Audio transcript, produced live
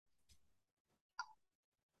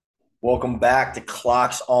Welcome back to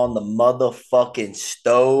Clocks on the Motherfucking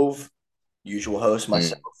Stove. Usual host,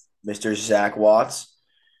 myself, Mm, Mr. Zach Watts,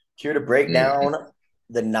 here to break mm. down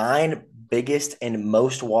the nine biggest and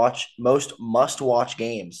most must-watch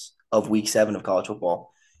games of Week 7 of college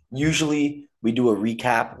football. Usually, we do a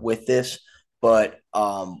recap with this, but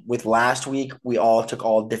with last week, we all took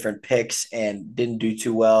all different picks and didn't do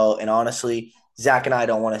too well. And honestly, Zach and I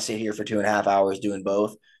don't want to sit here for 2.5 hours doing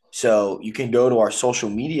both. So you can go to our social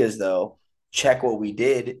medias though, check what we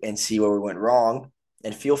did and see where we went wrong,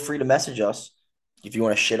 and feel free to message us if you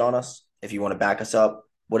want to shit on us, if you want to back us up,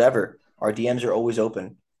 whatever. Our DMs are always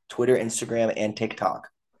open. Twitter, Instagram, and TikTok.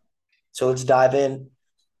 So let's dive in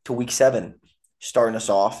to week 7, starting us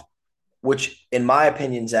off, which in my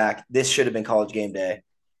opinion, Zach, this should have been college game day,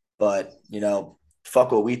 but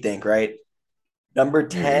fuck what we think, right? Number Mm-mm.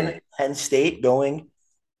 10, Penn State going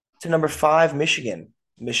to number 5, Michigan.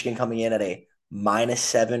 Michigan coming in at a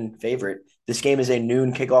 -7 favorite. This game is a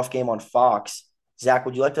noon kickoff game on Fox. Zach,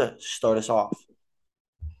 would you like to start us off?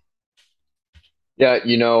 Yeah,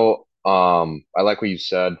 I like what you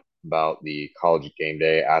said about the college game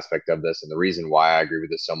day aspect of this. And the reason why I agree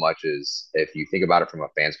with this so much is if you think about it from a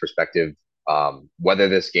fan's perspective, whether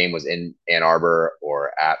this game was in Ann Arbor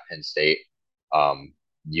or at Penn State, um,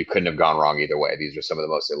 you couldn't have gone wrong either way. These are some of the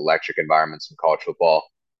most electric environments in college football.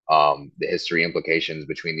 The history implications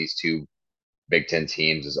between these two Big Ten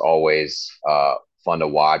teams is always fun to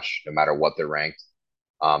watch, no matter what they're ranked.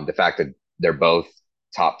 The fact that they're both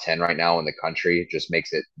top 10 right now in the country just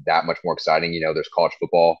makes it that much more exciting. There's college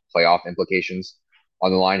football playoff implications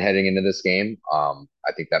on the line heading into this game.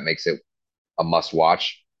 I think that makes it a must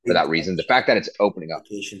watch for Big that Ten reason. The fact that it's opening up,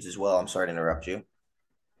 implications as well. I'm sorry to interrupt you.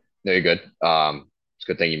 very good. It's a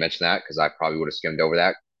good thing you mentioned that because I probably would have skimmed over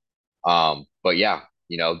that. But yeah,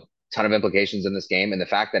 ton of implications in this game. And the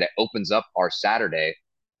fact that it opens up our Saturday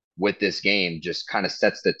with this game just kind of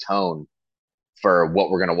sets the tone for what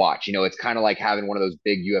we're going to watch. It's kind of like having one of those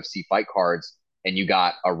big UFC fight cards and you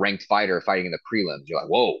got a ranked fighter fighting in the prelims. You're like,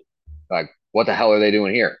 whoa, like what the hell are they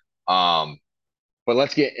doing here? But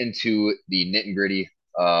let's get into the nit and gritty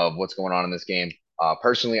of what's going on in this game.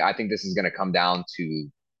 Personally, I think this is going to come down to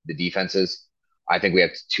the defenses. I think we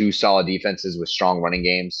have two solid defenses with strong running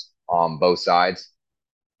games on both sides.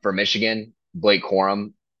 For Michigan, Blake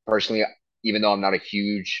Corum, personally, even though I'm not a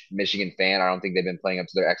huge Michigan fan, I don't think they've been playing up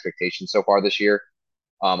to their expectations so far this year.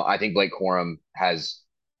 I think Blake Corum has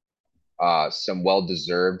some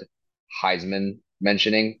well-deserved Heisman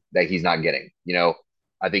mentioning that he's not getting.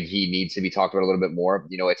 I think he needs to be talked about a little bit more.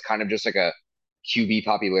 It's kind of just like a QB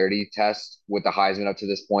popularity test with the Heisman up to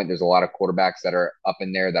this point. There's a lot of quarterbacks that are up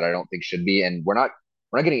in there that I don't think should be, and we're not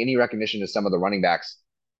getting any recognition to some of the running backs,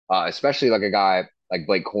 especially like a guy like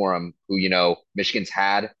Blake Corum, who Michigan's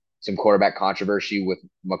had some quarterback controversy with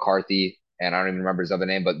McCarthy, and I don't even remember his other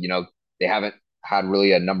name, but they haven't had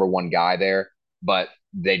really a number one guy there, but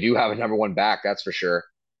they do have a number one back, that's for sure.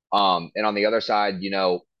 And on the other side,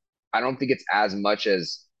 I don't think it's as much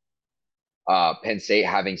as Penn State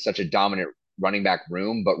having such a dominant running back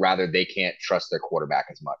room, but rather they can't trust their quarterback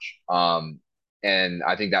as much. And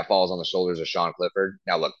I think that falls on the shoulders of Sean Clifford.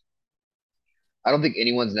 Now, look, I don't think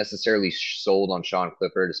anyone's necessarily sold on Sean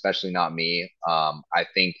Clifford, especially not me. I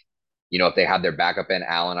think, if they had their backup in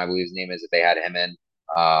Allen, I believe his name is, if they had him in,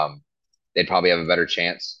 um, they'd probably have a better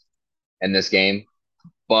chance in this game.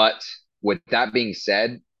 But with that being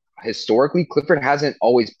said, historically, Clifford hasn't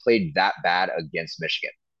always played that bad against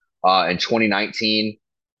Michigan. In 2019,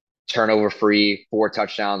 turnover free, 4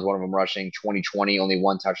 touchdowns, one of them rushing. 2020, only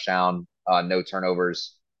 1 touchdown, no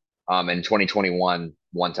turnovers. In 2021,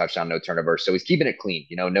 1 touchdown, no turnovers. So he's keeping it clean.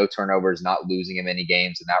 No turnovers, not losing him any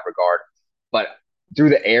games in that regard. But through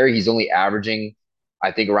the air, he's only averaging,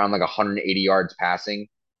 I think, around like 180 yards passing.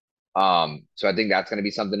 So I think that's going to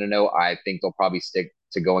be something to know. I think they'll probably stick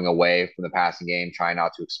to going away from the passing game, trying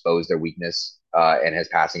not to expose their weakness in his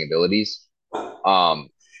passing abilities. Um,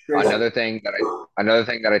 Crazy. another thing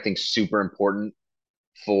that I think super important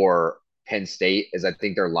for Penn State is I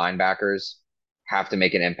think their linebackers have to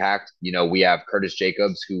make an impact. We have Curtis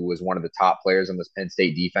Jacobs, who was one of the top players on this Penn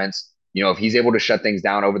State defense. If he's able to shut things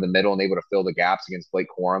down over the middle and able to fill the gaps against Blake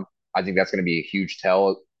Corum, I think that's going to be a huge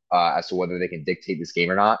tell as to whether they can dictate this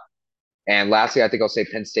game or not. And lastly, I think I'll say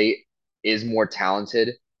Penn State is more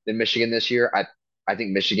talented than Michigan this year. I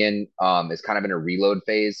think Michigan is kind of in a reload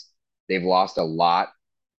phase. They've lost a lot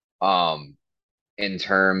um, in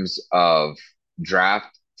terms of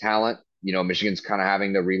draft talent. Michigan's kind of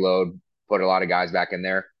having to reload, put a lot of guys back in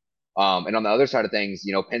there. And on the other side of things,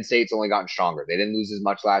 Penn State's only gotten stronger. They didn't lose as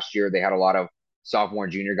much last year. They had a lot of sophomore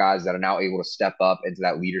and junior guys that are now able to step up into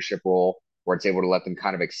that leadership role. where it's able to let them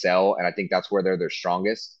kind of excel. And I think that's where they're their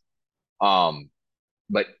strongest. Um,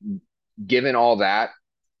 but given all that,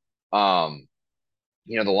 um,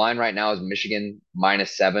 the line right now is Michigan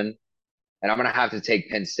 -7, and I'm gonna have to take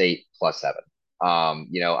Penn State +7.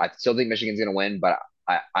 I still think Michigan's gonna win, but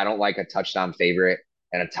I don't like a touchdown favorite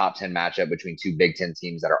and a top 10 matchup between two Big Ten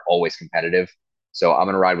teams that are always competitive. So I'm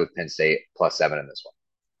gonna ride with Penn State +7 in this one.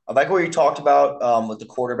 I like what you talked about with the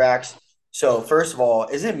quarterbacks. So first of all,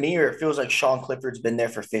 is it me or it feels like Sean Clifford's been there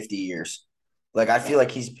for 50 years? Like I feel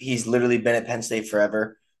like he's literally been at Penn State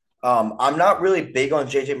forever. I'm not really big on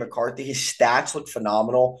JJ McCarthy. His stats look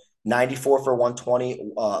phenomenal. 94 for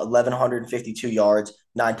 120, 1,152 yards,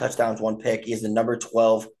 9 touchdowns, 1 pick. He is the number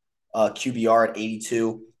 12 QBR at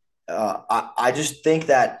 82. I just think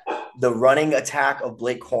that the running attack of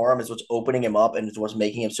Blake Corum is what's opening him up and is what's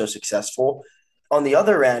making him so successful. On the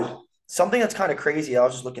other end, something that's kind of crazy, I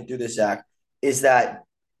was just looking through this, Zach, is that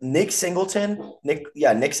Nick Singleton,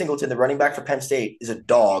 the running back for Penn State, is a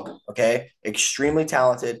dog, okay? Extremely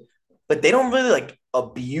talented, but they don't really like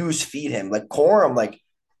abuse feed him. Like Corum, like,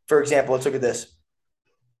 for example, let's look at this.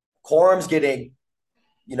 Corum's getting,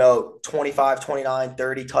 25, 29,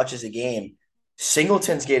 30 touches a game.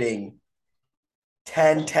 Singleton's getting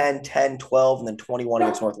 10, 10, 10, 12, and then 21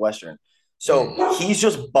 against Northwestern. So he's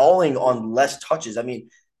just balling on less touches. I mean,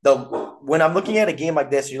 the when I'm looking at a game like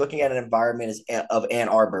this, you're looking at an environment of Ann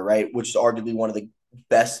Arbor, right? Which is arguably one of the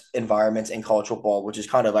best environments in college football, which is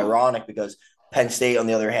kind of ironic because Penn State, on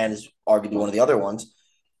the other hand, is arguably one of the other ones.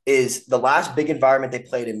 Is the last big environment they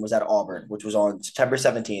played in was at Auburn, which was on September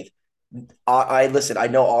 17th. I listen, I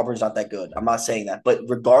know Auburn's not that good. I'm not saying that, but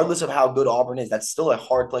regardless of how good Auburn is, that's still a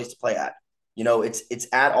hard place to play at. It's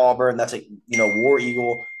at Auburn. That's a War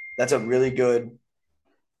Eagle. That's a really good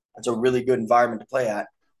environment to play at.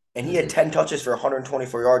 And he had Mhm. 10 touches for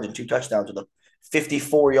 124 yards and 2 touchdowns with a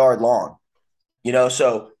 54-yard long.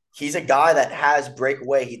 So he's a guy that has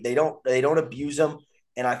breakaway. They don't abuse him.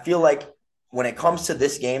 And I feel like when it comes to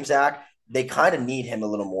this game, Zach, they kind of need him a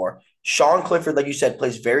little more. Sean Clifford, like you said,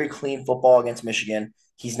 plays very clean football against Michigan.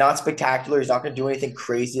 He's not spectacular. He's not going to do anything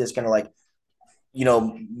crazy that's going to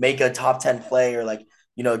make a top 10 play or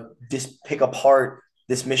just pick apart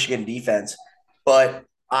this Michigan defense. But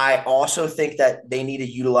I also think that they need to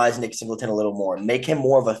utilize Nick Singleton a little more, make him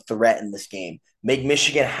more of a threat in this game, make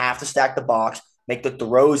Michigan have to stack the box, make the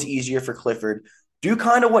throws easier for Clifford. Do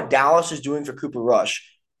kind of what Dallas is doing for Cooper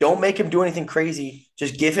Rush. Don't make him do anything crazy.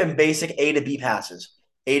 Just give him basic A to B passes,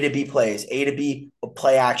 A to B plays, A to B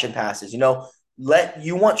play action passes.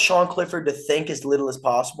 You want Sean Clifford to think as little as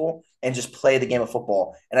possible and just play the game of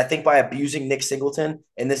football. And I think by abusing Nick Singleton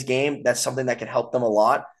in this game, that's something that can help them a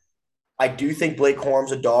lot. I do think Blake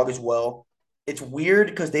Corum's a dog as well. It's weird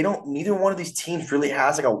because neither one of these teams really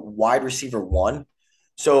has like a wide receiver one.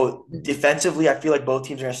 So defensively, I feel like both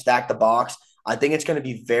teams are going to stack the box. I think it's going to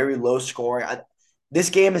be very low scoring. This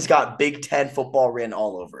game has got Big Ten football written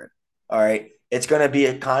all over it. All right. It's going to be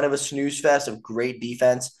a kind of a snooze fest of great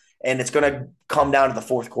defense. And it's going to come down to the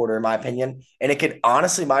fourth quarter, in my opinion. And it could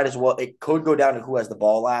go down to who has the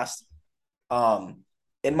ball last. Um,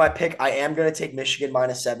 in my pick, I am going to take Michigan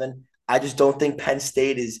 -7. I just don't think Penn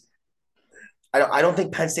State is. I don't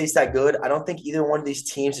think Penn State's that good. I don't think either one of these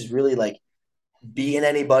teams is really like being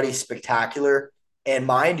anybody spectacular. And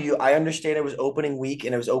mind you, I understand it was opening week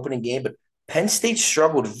and it was opening game, but Penn State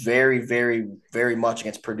struggled very, very, very much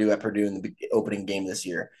against Purdue at Purdue in the opening game this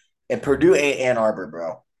year. And Purdue ain't Ann Arbor,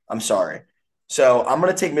 bro. I'm sorry. So I'm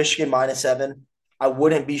gonna take Michigan -7. I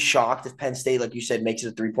wouldn't be shocked if Penn State, like you said, makes it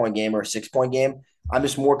a 3-point game or a 6-point game. I'm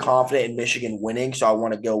just more confident in Michigan winning, so I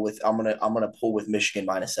want to go with I'm gonna pull with Michigan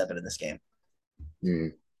 -7 in this game.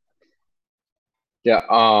 Mhm. Yeah.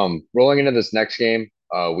 Rolling into this next game,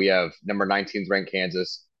 we have number 19th ranked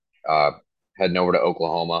Kansas, uh, heading over to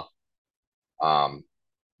Oklahoma. Um,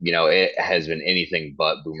 it has been anything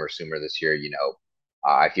but Boomer Sooner this year.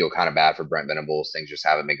 I feel kind of bad for Brent Venables. Things just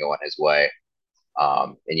haven't been going his way.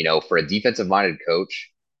 And for a defensive minded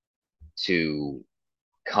coach to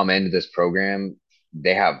come into this program,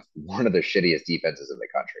 they have one of the shittiest defenses in the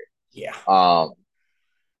country. Yeah.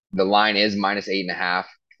 The line is -8.5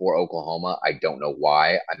 for Oklahoma. I don't know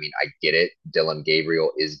why. I mean, I get it. Dylan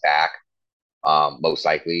Gabriel is back, most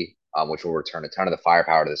likely, which will return a ton of the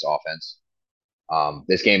firepower to this offense.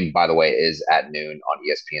 This game, by the way, is at noon on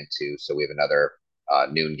ESPN2, so we have another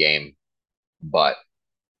noon game. But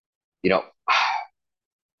you know,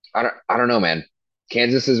 I don't know, man.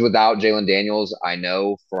 Kansas is without Jalen Daniels. I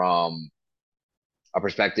know from a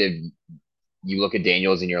perspective, you look at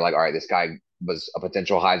Daniels and you're like, all right, this guy was a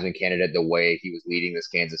potential Heisman candidate the way he was leading this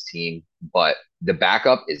Kansas team, but the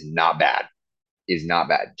backup is not bad. is not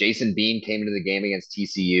bad. Jason Bean came into the game against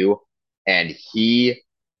TCU, and he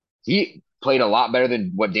played a lot better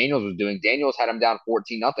than what Daniels was doing. Daniels had him down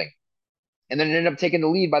 14-0, and then ended up taking the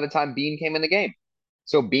lead by the time Bean came in the game.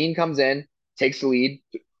 So Bean comes in, takes the lead,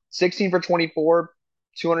 16 for 24,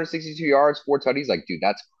 262 yards, 4 tutties. Like, dude,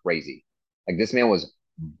 that's crazy. Like, this man was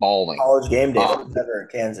balling. College game day, Um, first ever in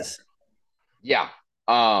Kansas. yeah.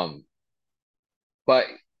 Um, but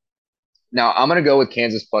now I'm gonna go with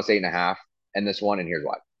Kansas plus 8.5 in this one, and here's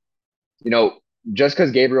why. You know, just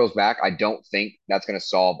because Gabriel's back, I don't think that's going to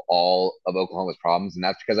solve all of Oklahoma's problems. And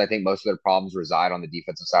that's because I think most of their problems reside on the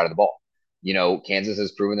defensive side of the ball. Kansas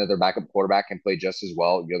has proven that their backup quarterback can play just as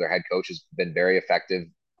well. Their head coach has been very effective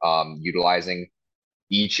utilizing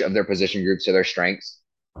each of their position groups to their strengths.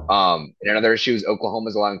 And another issue is Oklahoma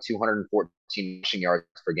is allowing 214 rushing yards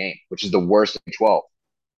per game, which is the worst in 12.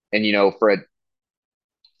 And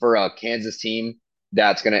for a Kansas team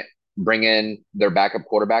that's going to bring in their backup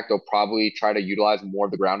quarterback, they'll probably try to utilize more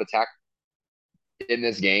of the ground attack in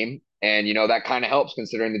this game. And, that kind of helps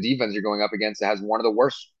considering the defense you're going up against that has one of the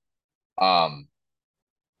worst um,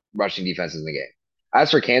 rushing defenses in the game.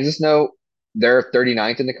 As for Kansas, no, they're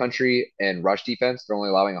 39th in the country in rush defense. They're only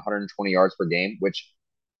allowing 120 yards per game, which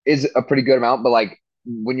is a pretty good amount. But like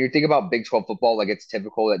when you think about Big 12 football, like it's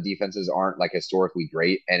typical that defenses aren't like historically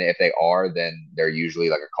great. And if they are, then they're usually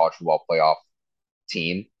like a college football playoff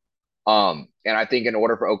team. And I think in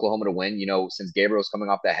order for Oklahoma to win, since Gabriel's coming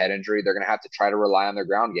off that head injury, they're going to have to try to rely on their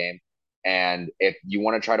ground game. And if you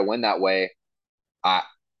want to try to win that way, I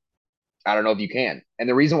I don't know if you can. And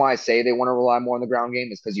the reason why I say they want to rely more on the ground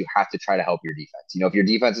game is because you have to try to help your defense. If your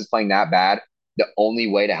defense is playing that bad, the only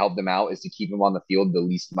way to help them out is to keep them on the field the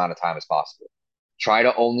least amount of time as possible. Try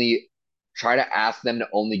to only try to ask them to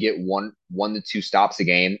only get one to two stops a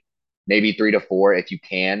game, maybe 3 to 4 if you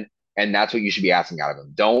can. And that's what you should be asking out of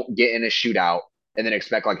them. Don't get in a shootout and then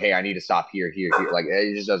expect like, hey, I need to stop here, here, here. Like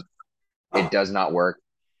it does not work.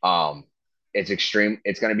 Um, it's going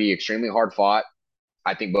to be extremely hard fought.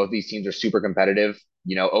 I think both these teams are super competitive.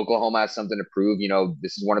 Oklahoma has something to prove.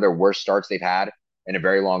 This is one of their worst starts they've had in a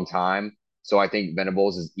very long time. So I think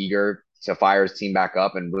Venables is eager to fire his team back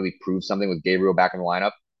up and really prove something with Gabriel back in the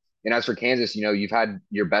lineup. And as for Kansas, you've had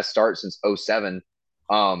your best start since '07.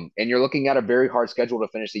 And you're looking at a very hard schedule to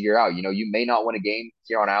finish the year out. You may not win a game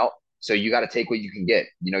here on out. So you got to take what you can get.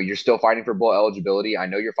 You're still fighting for bowl eligibility. I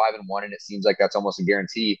know you're 5-1, and it seems like that's almost a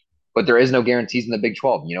guarantee. But there is no guarantees in the Big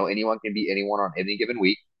 12. Anyone can beat anyone on any given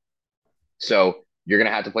week. So you're going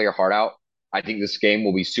to have to play your heart out. I think this game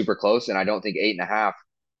will be super close, and I don't think 8.5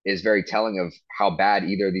 is very telling of how bad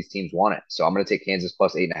either of these teams want it. So I'm going to take Kansas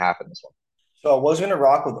plus 8.5 in this one. So I was going to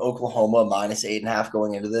rock with Oklahoma minus 8.5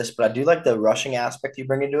 going into this, but I do like the rushing aspect you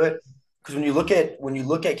bring into it. Because when you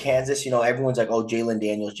look at Kansas, everyone's like, oh, Jalen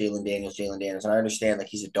Daniels, Jalen Daniels, Jalen Daniels. And I understand like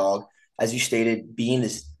he's a dog. As you stated, Bean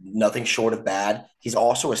is nothing short of bad. He's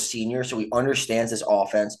also a senior, so he understands this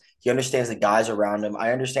offense. He understands the guys around him.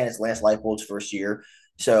 I understand it's Lance Leipold's first year.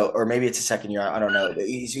 So, or maybe it's a second year. I don't know.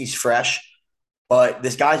 He's fresh. But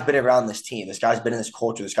this guy's been around this team. This guy's been in this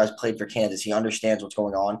culture. This guy's played for Kansas. He understands what's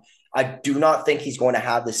going on. I do not think he's going to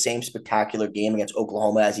have the same spectacular game against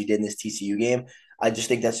Oklahoma as he did in this TCU game. I just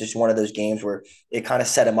think that's just one of those games where it kind of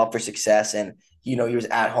set him up for success. And, he was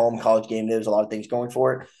at home, college game day. There's a lot of things going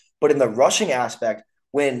for it. But in the rushing aspect,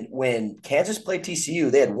 when Kansas played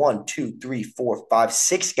TCU, they had 1, 2, 3, 4, 5,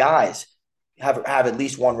 6 guys have at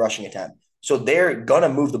least one rushing attempt. So they're gonna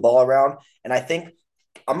move the ball around. And I think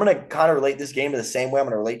I'm going to kind of relate this game to the same way I'm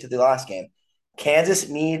going to relate to the last game. Kansas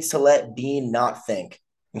needs to let Bean not think.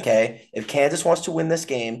 Okay. If Kansas wants to win this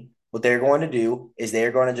game, what they're going to do is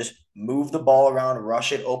they're going to just move the ball around,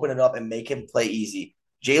 rush it, open it up, and make him play easy.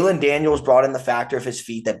 Jalen Daniels brought in the factor of his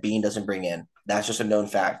feet that Bean doesn't bring in. That's just a known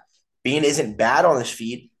fact. Bean isn't bad on his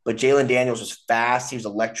feet, but Jalen Daniels was fast. He was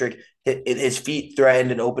electric. His feet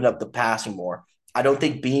threatened and opened up the passing more. I don't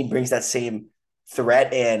think Bean brings that same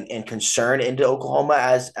threat and concern into Oklahoma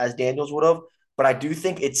as Daniels would have. But I do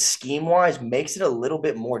think it's scheme wise makes it a little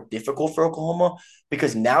bit more difficult for Oklahoma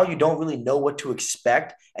because now you don't really know what to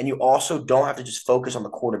expect. And you also don't have to just focus on the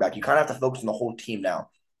quarterback. You kind of have to focus on the whole team now.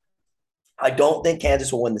 I don't think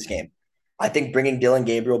Kansas will win this game. I think bringing Dylan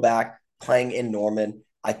Gabriel back, playing in Norman,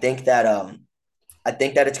 I think that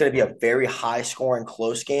it's going to be a very high scoring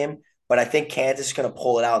close game, but I think Kansas is going to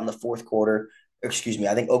pull it out in the fourth quarter. Excuse me.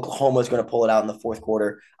 I think Oklahoma is going to pull it out in the fourth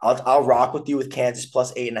quarter. I'll rock with you with Kansas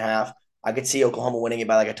plus 8.5. I could see Oklahoma winning it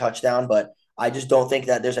by like a touchdown, but I just don't think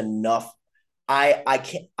that there's enough. I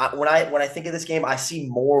can't when I think of this game, I see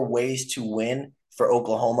more ways to win for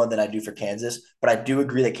Oklahoma than I do for Kansas. But I do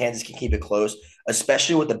agree that Kansas can keep it close,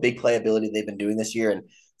 especially with the big playability they've been doing this year. And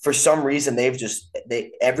for some reason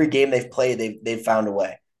they every game they've played they've found a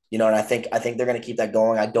way. And I think they're going to keep that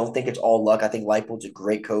going. I don't think it's all luck. I think Leipold's a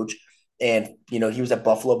great coach, and he was at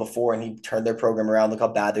Buffalo before and he turned their program around. Look how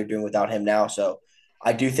bad they're doing without him now. So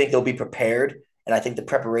I do think they'll be prepared, and I think the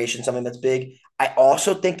preparation is something that's big. I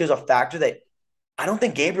also think there's a factor that I don't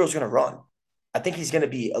think Gabriel's going to run. I think he's going to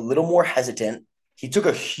be a little more hesitant. He took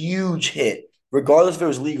a huge hit, regardless if it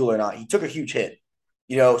was legal or not. He took a huge hit,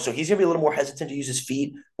 so he's going to be a little more hesitant to use his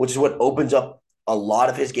feet, which is what opens up a lot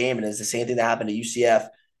of his game. And it's the same thing that happened to UCF.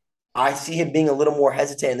 I see him being a little more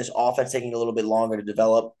hesitant and this offense taking a little bit longer to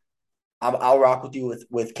develop. I'll rock with you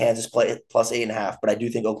with Kansas play plus 8.5, but I do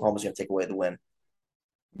think Oklahoma's going to take away the win.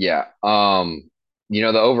 Yeah. The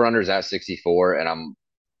over under is at 64, and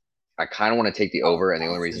I kind of want to take the over, and the I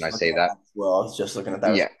only was reason just I looking say at that, that as well. I was just looking at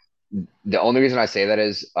that as yeah, the only reason I say that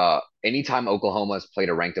is anytime Oklahoma has played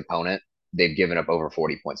a ranked opponent, they've given up over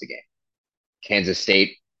 40 points a game. Kansas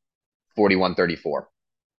State, 41-34,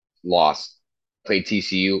 lost. Played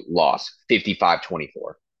TCU, lost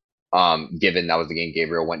 55-24. Given that was the game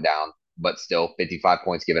Gabriel went down, but still 55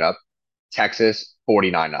 points given up. Texas,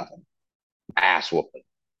 49-0. Ass whooping.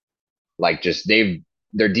 Like just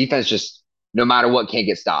their defense just no matter what can't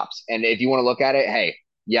get stops. And if you want to look at it, hey,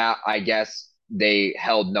 yeah, I guess they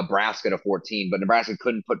held Nebraska to 14, but Nebraska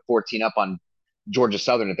couldn't put 14 up on Georgia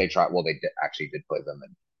Southern if they tried. Well, actually did play them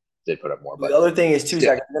and did put up more, The but other thing is too, still,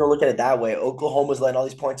 Zach, I'm going to look at it that way. Oklahoma's letting all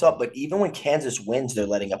these points up, but even when Kansas wins, they're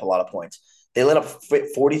letting up a lot of points. They let up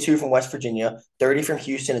 42 from West Virginia, 30 from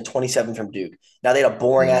Houston, and 27 from Duke. Now they had a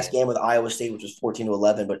boring ass mm, game with Iowa State, which was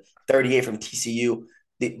 14-11, but 38 from TCU.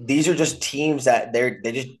 These are just teams that they're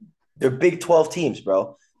Big 12 teams,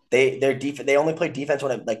 bro. They only play defense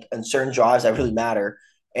when like on certain drives that really matter.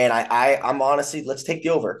 And I'm honestly, let's take the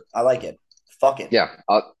over. I like it. Fuck it.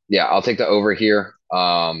 I'll take the over here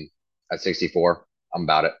at 64. I'm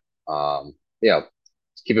about it. Yeah,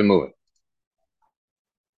 let's keep it moving.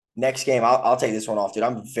 Next game, I'll take this one off, dude.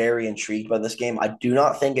 I'm very intrigued by this game. I do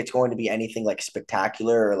not think it's going to be anything like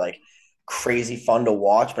spectacular or like crazy fun to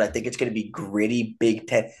watch, but I think it's going to be gritty Big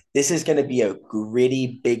Ten. This is going to be a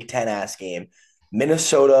gritty Big Ten ass game.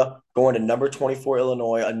 Minnesota going to number 24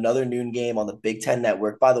 Illinois, another noon game on the Big Ten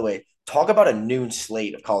Network. By the way, talk about a noon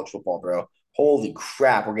slate of college football, bro. Holy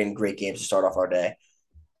crap, we're getting great games to start off our day.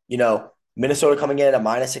 Minnesota coming in at a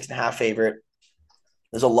 -6.5 favorite.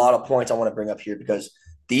 There's a lot of points I want to bring up here because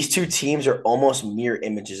these two teams are almost mirror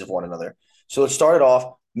images of one another. So let's start it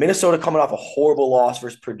off. Minnesota coming off a horrible loss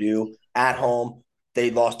versus Purdue at home.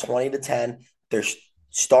 They lost 20-10. Their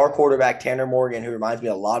star quarterback, Tanner Morgan, who reminds me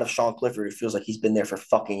a lot of Sean Clifford, who feels like he's been there for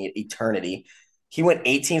fucking eternity. He went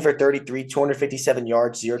 18 for 33, 257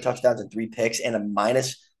 yards, 0 touchdowns, and 3 picks, and a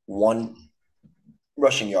 -1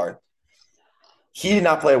 rushing yard. He did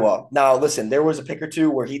not play well. Now, listen, there was a pick or two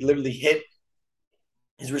where he literally hit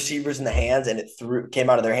his receivers in the hands and it came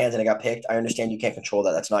out of their hands and it got picked. I understand you can't control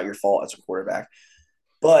that. That's not your fault as a quarterback.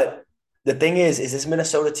 But the thing is this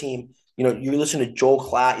Minnesota team, you listen to Joel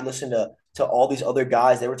Klatt, you listen to all these other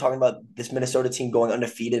guys. They were talking about this Minnesota team going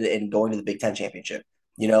undefeated and going to the Big Ten championship.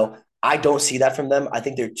 I don't see that from them. I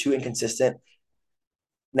think they're too inconsistent.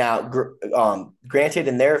 Now, granted,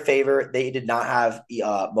 in their favor, they did not have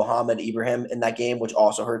Mohamed Ibrahim in that game, which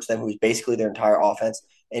also hurts them, who's basically their entire offense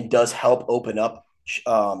and does help open up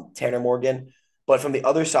Tanner Morgan. But from the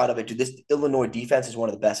other side of it, dude, this Illinois defense is one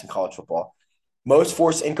of the best in college football. Most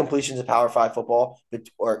forced incompletions in Power 5 football,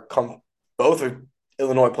 both are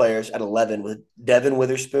Illinois players at 11 with Devin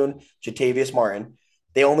Witherspoon, Jatavius Martin.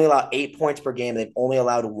 They only allow 8 points per game. They've only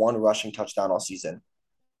allowed one rushing touchdown all season.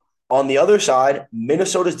 On the other side,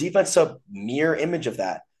 Minnesota's defense is a mirror image of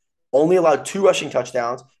that. Only allowed 2 rushing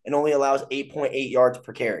touchdowns and only allows 8.8 yards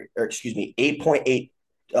per carry, or excuse me, 8.8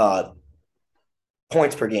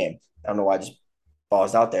 points per game. I don't know why I just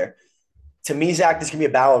paused out there. To me, Zach, this can be a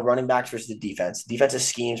battle of running backs versus the defense. Defensive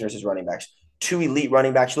schemes versus running backs. Two elite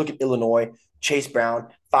running backs. You look at Illinois, Chase Brown,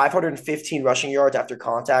 515 rushing yards after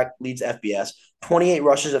contact, leads FBS. 28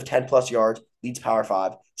 rushes of 10 plus yards, leads Power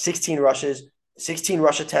 5. 16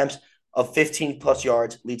 rush attempts of 15 plus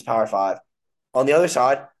yards, leads Power 5. On the other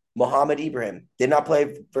side, Mohamed Ibrahim did not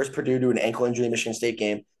play versus Purdue due to an ankle injury in the Michigan State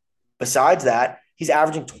game. Besides that, he's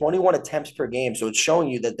averaging 21 attempts per game. So it's showing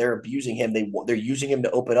you that they're abusing him. They're using him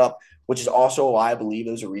to open up, which is also why I believe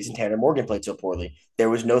there was a reason Tanner Morgan played so poorly. There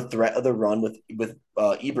was no threat of the run with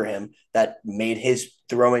Ibrahim that made his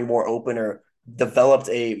throwing more open or developed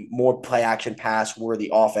a more play action pass worthy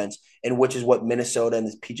offense, and which is what Minnesota and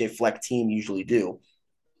this PJ Fleck team usually do.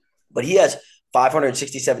 But he has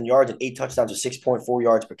 567 yards and 8 touchdowns with 6.4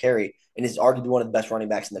 yards per carry, and is arguably one of the best running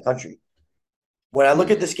backs in the country. When I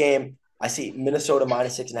look at this game, I see Minnesota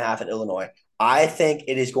minus 6.5 in Illinois. I think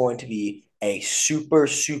it is going to be a super,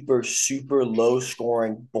 super, super low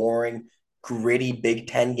scoring, boring, gritty Big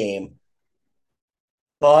Ten game.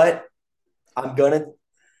 But I'm gonna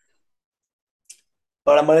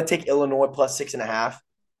I'm gonna take Illinois plus 6.5.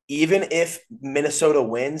 Even if Minnesota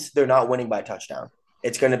wins, they're not winning by a touchdown.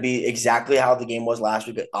 It's gonna be exactly how the game was last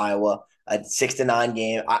week at Iowa, a 6-9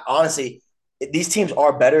 game. I honestly, these teams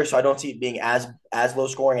are better, so I don't see it being as low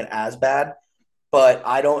scoring and as bad. But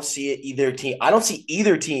I don't see it either team. I don't see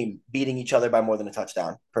either team beating each other by more than a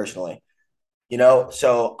touchdown, personally.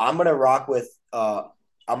 So I'm gonna rock with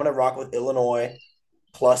Illinois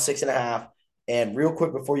plus 6.5. And real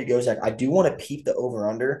quick before you go, Zach, I do want to peep the over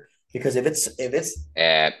under because if it's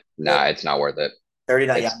Nah, it's not worth it.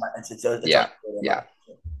 39, yeah, It's it's yeah, on. yeah,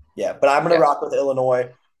 Yeah, but I'm gonna yeah. rock with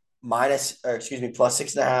Illinois plus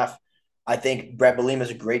 6.5. I think Brett Bielema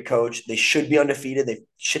is a great coach. They should be undefeated. They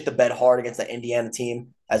shit the bed hard against the Indiana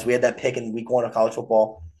team, as we had that pick in week 1 of college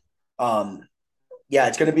football. Um, yeah,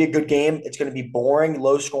 it's going to be a good game. It's going to be boring,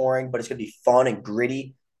 low scoring, but it's going to be fun and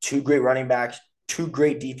gritty. Two great running backs, two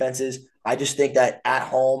great defenses. I just think that at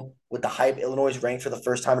home, with the hype, Illinois is ranked for the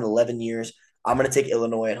first time in 11 years. I'm going to take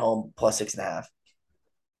Illinois at home plus 6.5.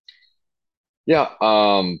 Yeah.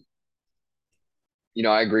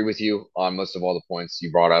 I agree with you on most of all the points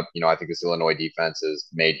you brought up. I think this Illinois defense has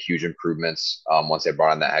made huge improvements once they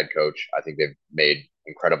brought in that head coach. I think they've made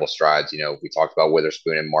incredible strides. We talked about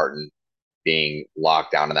Witherspoon and Martin being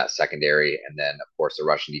locked down in that secondary, and then of course the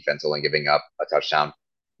Russian defense only giving up a touchdown.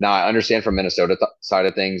 Now I understand from Minnesota side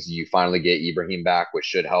of things, you finally get Ibrahim back, which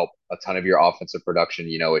should help a ton of your offensive production.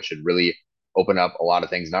 It should really open up a lot of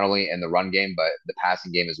things, not only in the run game but the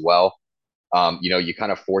passing game as well. You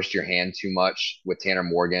kind of forced your hand too much with Tanner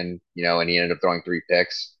Morgan, and he ended up throwing 3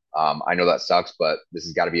 picks. I know that sucks, but this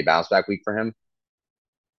has got to be a bounce back week for him.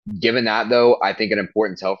 Given that, though, I think an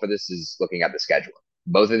important tell for this is looking at the schedule.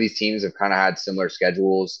 Both of these teams have kind of had similar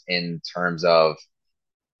schedules in terms of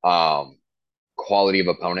um, quality of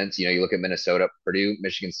opponents. You look at Minnesota, Purdue,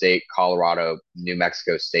 Michigan State, Colorado, New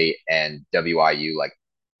Mexico State, and WIU, like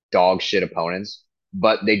dog shit opponents,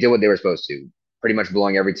 but they did what they were supposed to, pretty much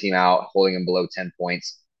blowing every team out, holding them below 10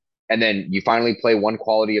 points. And then you finally play one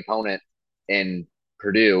quality opponent in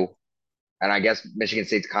Purdue. And I guess Michigan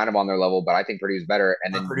State's kind of on their level, but I think Purdue's better.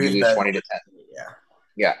 And then you Purdue's lose better 20 than to 10. yeah.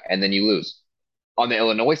 Yeah. And then you lose. On the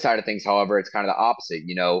Illinois side of things, however, it's kind of the opposite.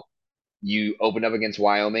 You opened up against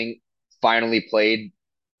Wyoming, finally played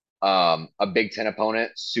a Big Ten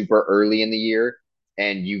opponent super early in the year,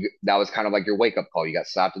 and that was kind of like your wake up call. You got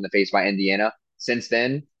slapped in the face by Indiana. Since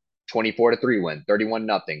then, 24-3 win,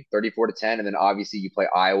 31-0, 34-10, and then obviously you play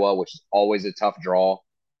Iowa, which is always a tough draw.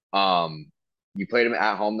 You played them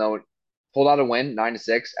at home though, pulled out a win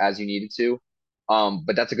 9-6 as you needed to.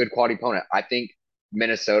 But that's a good quality opponent. I think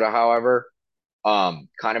Minnesota, however, kind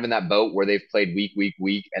of in that boat where they've played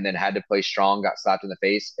week, and then had to play strong, got slapped in the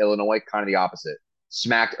face. Illinois, kind of the opposite.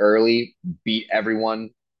 Smacked early, beat everyone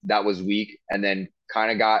that was weak, and then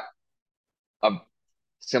kind of got a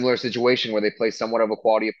similar situation where they play somewhat of a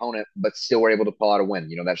quality opponent, but still were able to pull out a win.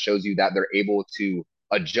 That shows you that they're able to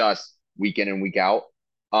adjust week in and week out.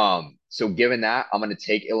 So given that, I'm going to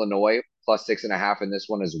take Illinois plus 6.5 in this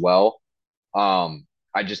one as well.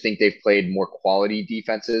 I just think they've played more quality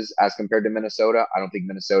defenses as compared to Minnesota. I don't think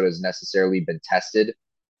Minnesota has necessarily been tested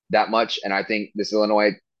that much. And I think this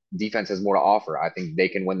Illinois defense has more to offer. I think they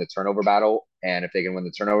can win the turnover battle. And if they can win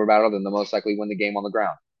the turnover battle, then they'll most likely win the game on the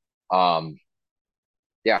ground. Um,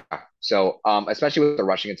 yeah. So, especially with the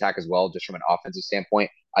rushing attack as well, just from an offensive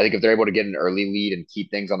standpoint, I think if they're able to get an early lead and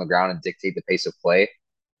keep things on the ground and dictate the pace of play,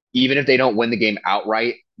 even if they don't win the game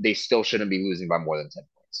outright, they still shouldn't be losing by more than 10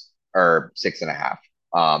 points or 6.5.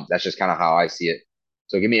 That's just kind of how I see it.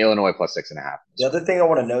 So give me Illinois plus 6.5. The other thing I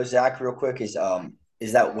want to know, Zach, real quick, is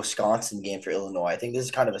that Wisconsin game for Illinois. I think this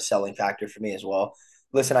is kind of a selling factor for me as well.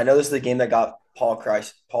 Listen, I know this is the game that got Paul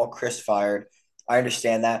Chryst fired. I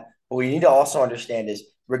understand that, but what you need to also understand is,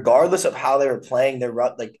 regardless of how they were playing,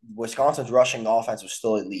 like Wisconsin's rushing offense was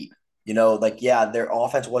still elite. Yeah, their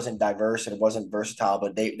offense wasn't diverse and it wasn't versatile,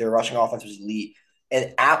 but their rushing offense was elite.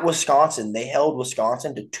 And at Wisconsin, they held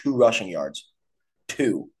Wisconsin to 2 rushing yards,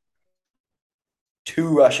 two, 2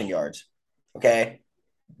 rushing yards. Okay,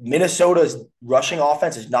 Minnesota's rushing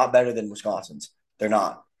offense is not better than Wisconsin's. They're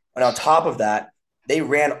not. And on top of that, they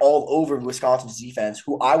ran all over Wisconsin's defense,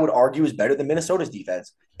 who I would argue is better than Minnesota's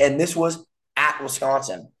defense. And this was at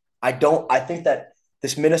Wisconsin. I think that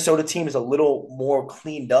this Minnesota team is a little more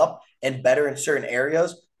cleaned up and better in certain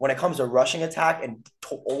areas, when it comes to rushing attack and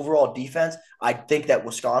overall defense, I think that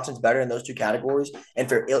Wisconsin's better in those two categories. And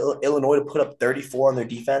for Illinois to put up 34 on their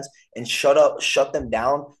defense and shut them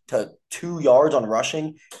down to 2 yards on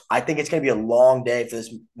rushing, I think it's going to be a long day for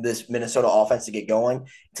this Minnesota offense to get going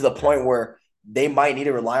to the point where they might need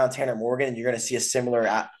to rely on Tanner Morgan, and you're going to see a similar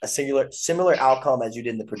outcome as you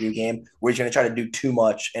did in the Purdue game, where he's going to try to do too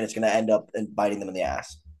much, and it's going to end up biting them in the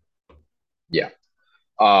ass. Yeah.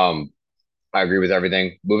 Um, I agree with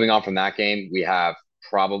everything. Moving on from that game, we have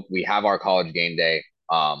our college game day,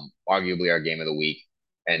 arguably our game of the week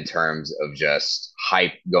in terms of just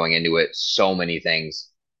hype going into it. So many things,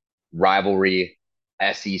 rivalry,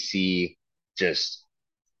 SEC, just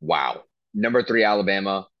wow. Number 3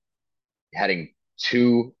 Alabama heading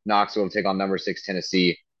to Knoxville to take on number 6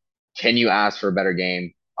 Tennessee. Can you ask for a better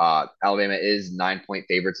game? Alabama is 9-point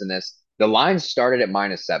favorites in this. The line started at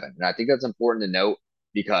 -7, and I think that's important to note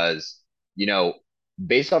because you know,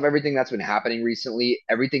 based off everything that's been happening recently,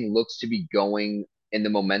 everything looks to be going in the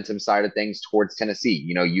momentum side of things towards Tennessee.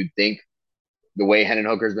 You'd think the way Hendon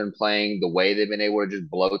Hooker's been playing, the way they've been able to just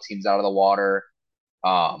blow teams out of the water,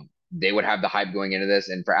 they would have the hype going into this.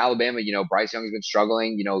 And for Alabama, Bryce Young has been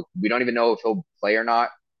struggling. We don't even know if he'll play or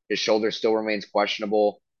not. His shoulder still remains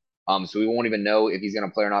questionable. So we won't even know if he's going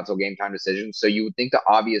to play or not till game time decision. So you would think the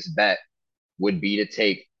obvious bet would be to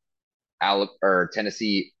take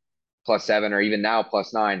Tennessee +7 or even now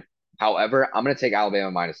 +9. However, I'm going to take Alabama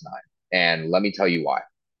 -9. And let me tell you why.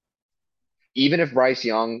 Even if Bryce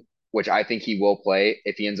Young, which I think he will play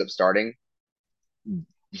if he ends up starting,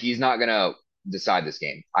 he's not going to decide this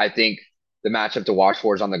game. I think the matchup to watch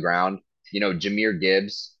for is on the ground. Jahmyr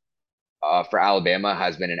Gibbs for Alabama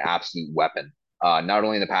has been an absolute weapon, not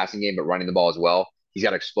only in the passing game, but running the ball as well. He's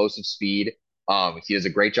got explosive speed. He does a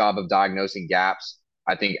great job of diagnosing gaps.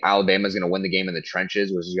 I think Alabama is going to win the game in the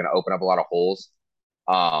trenches, which is going to open up a lot of holes.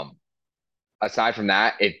 Um, Aside from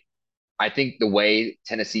that, I think the way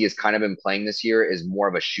Tennessee has kind of been playing this year is more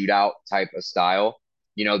of a shootout type of style.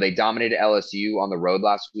 They dominated LSU on the road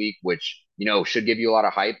last week, which, should give you a lot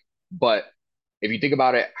of hype. But if you think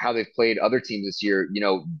about it, how they've played other teams this year,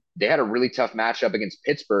 they had a really tough matchup against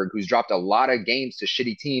Pittsburgh, who's dropped a lot of games to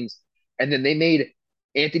shitty teams. And then they made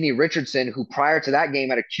Anthony Richardson, who prior to that game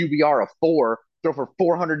had a QBR of 4, throw for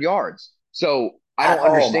 400 yards. So I At don't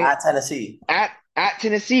home, understand at Tennessee. at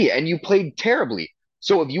Tennessee, and you played terribly.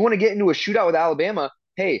 So if you want to get into a shootout with Alabama,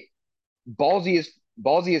 hey, ballsy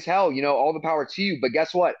as hell. All the power to you. But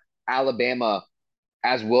guess what? Alabama,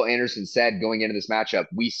 as Will Anderson said going into this matchup,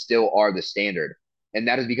 we still are the standard. And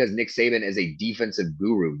that is because Nick Saban is a defensive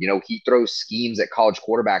guru. He throws schemes at college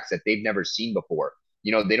quarterbacks that they've never seen before.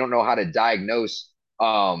 They don't know how to diagnose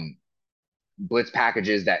blitz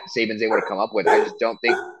packages that Saban's able to come up with. I just don't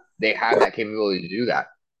think they have that capability to do that.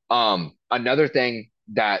 Another thing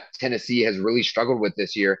that Tennessee has really struggled with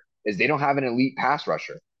this year is they don't have an elite pass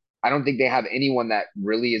rusher. I don't think they have anyone that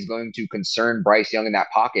really is going to concern Bryce Young in that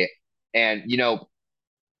pocket. And,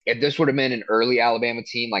 if this would have been an early Alabama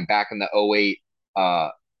team, like back in the 08,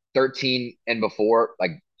 13 and before,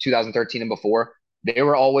 like 2013 and before, they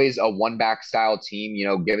were always a one-back style team.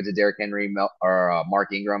 Give it to Derrick Henry or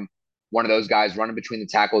Mark Ingram, one of those guys running between the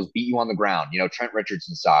tackles, beat you on the ground, Trent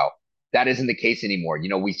Richardson style. That isn't the case anymore.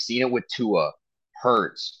 We've seen it with Tua,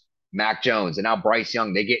 Hurts, Mac Jones, and now Bryce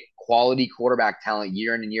Young. They get quality quarterback talent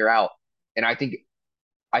year in and year out. And I think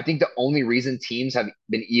the only reason teams have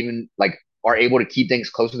been even like are able to keep things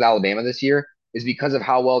close with Alabama this year is because of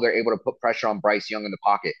how well they're able to put pressure on Bryce Young in the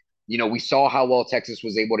pocket. We saw how well Texas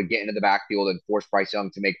was able to get into the backfield and force Bryce Young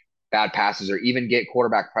to make bad passes or even get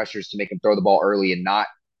quarterback pressures to make him throw the ball early and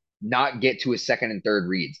not get to his second and third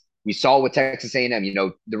reads. We saw with Texas A&M,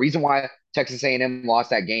 the reason why Texas A&M lost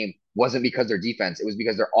that game wasn't because their defense. It was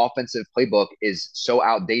because their offensive playbook is so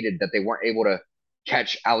outdated that they weren't able to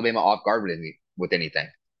catch Alabama off guard with anything.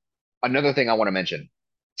 Another thing I want to mention,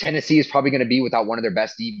 Tennessee is probably going to be without one of their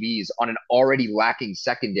best DBs on an already lacking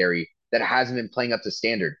secondary that hasn't been playing up to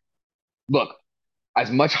standard. Look, as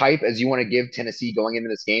much hype as you want to give Tennessee going into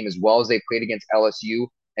this game, as well as they played against LSU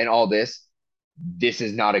and all this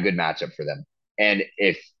is not a good matchup for them. And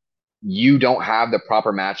if you don't have the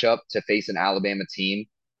proper matchup to face an Alabama team,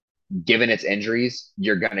 given its injuries,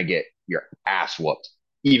 you're going to get your ass whooped,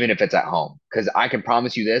 even if it's at home. Because I can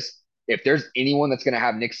promise you this, if there's anyone that's going to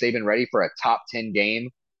have Nick Saban ready for a top 10 game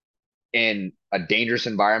in a dangerous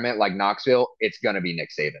environment like Knoxville, it's going to be Nick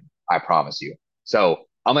Saban. I promise you. So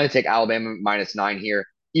I'm going to take Alabama -9 here,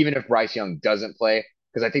 even if Bryce Young doesn't play,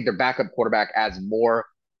 because I think their backup quarterback adds more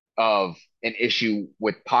of an issue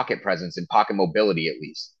with pocket presence and pocket mobility, at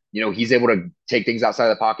least. He's able to take things outside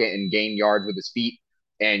of the pocket and gain yards with his feet.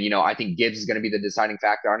 And, I think Gibbs is going to be the deciding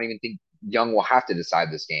factor. I don't even think Young will have to decide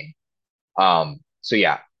this game. So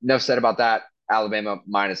yeah, enough said about that. Alabama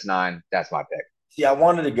 -9. That's my pick. See, I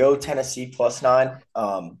wanted to go Tennessee +9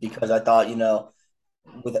 because I thought,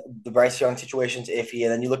 with the Bryce Young situation's iffy.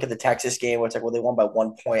 And then you look at the Texas game where it's like, well, they won by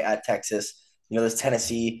 1 point at Texas. This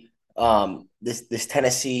Tennessee, this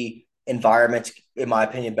Tennessee environment, in my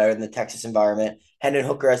opinion, better than the Texas environment. Hendon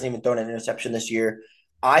Hooker hasn't even thrown an interception this year.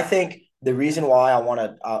 I think the reason why I want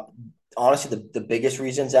to, honestly, the biggest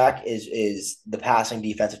reason, Zach, is the passing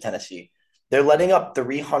defense of Tennessee. They're letting up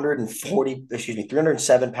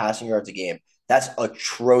 307 passing yards a game. That's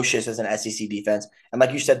atrocious as an SEC defense. And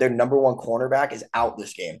like you said, their number one cornerback is out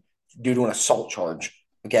this game due to an assault charge.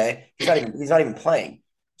 Okay, he's not even playing.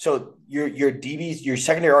 So your DBs, your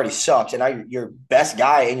secondary already sucks, and now your best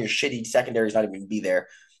guy and your shitty secondary is not even gonna be there.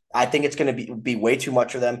 I think it's going to be way too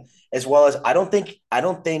much for them. As well as I don't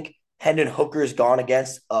think Hendon Hooker has gone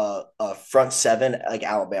against a front seven like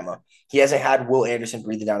Alabama. He hasn't had Will Anderson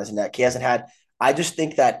breathing down his neck. He hasn't had. I just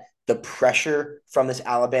think that the pressure from this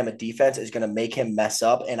Alabama defense is going to make him mess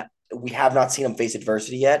up, and we have not seen him face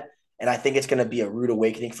adversity yet. And I think it's going to be a rude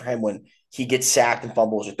awakening for him when he gets sacked and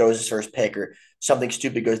fumbles or throws his first pick or something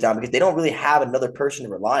stupid goes down because they don't really have another person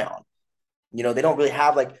to rely on. They don't really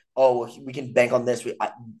have like, oh, well, we can bank on this.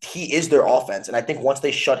 He is their offense. And I think once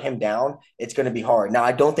they shut him down, it's going to be hard. Now,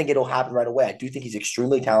 I don't think it'll happen right away. I do think he's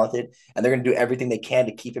extremely talented, and they're going to do everything they can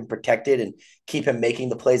to keep him protected and keep him making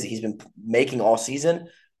the plays that he's been making all season.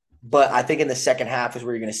 But I think in the second half is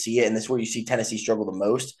where you're going to see it. And this is where you see Tennessee struggle the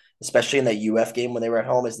most, especially in that UF game when they were at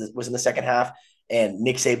home, was in the second half. And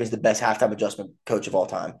Nick Saban's the best halftime adjustment coach of all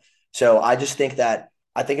time. So I just think that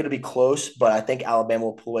I think it'll be close, but I think Alabama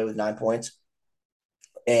will pull away with 9 points.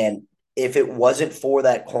 And if it wasn't for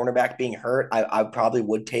that cornerback being hurt, I probably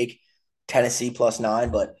would take Tennessee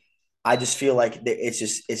 +9. But I just feel like it's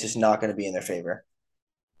just not going to be in their favor.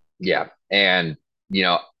 Yeah. And,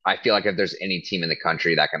 I feel like if there's any team in the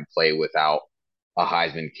country that can play without a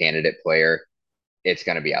Heisman candidate player, it's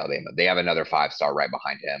going to be Alabama. They have another 5-star right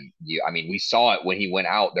behind him. I mean, we saw it when he went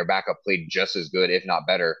out. Their backup played just as good, if not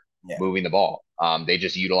better, Yeah. moving the ball. They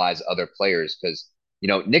just utilize other players because,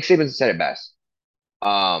 Nick Saban said it best.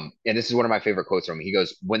 And this is one of my favorite quotes from him. He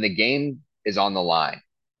goes, "When the game is on the line,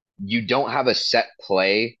 you don't have a set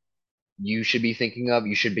play you should be thinking of.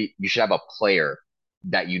 You should have a player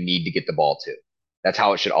that you need to get the ball to. That's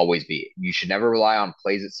how it should always be. You should never rely on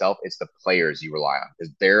plays itself. It's the players you rely on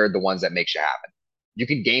because they're the ones that make shit happen. You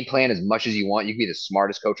can game plan as much as you want. You can be the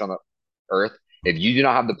smartest coach on the earth. If you do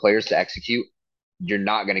not have the players to execute, you're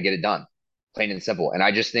not going to get it done. Plain and simple. And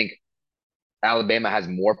I just think Alabama has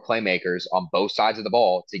more playmakers on both sides of the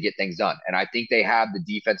ball to get things done. And I think they have the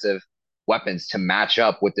defensive weapons to match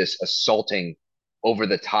up with this assaulting over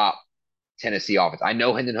the top Tennessee offense. I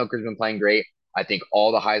know Hendon Hooker's been playing great. I think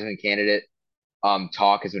all the Heisman candidate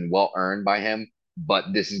talk has been well earned by him, but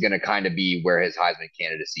this is going to kind of be where his Heisman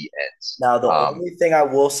candidacy ends. Now, the only thing I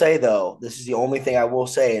will say, though, this is the only thing I will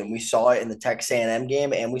say, and we saw it in the Texas A&M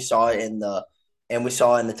game, and we saw it in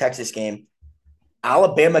the Texas game.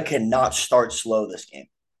 Alabama cannot start slow this game.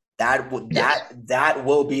 That would Yes. that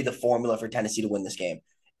will be the formula for Tennessee to win this game.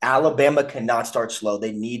 Alabama cannot start slow.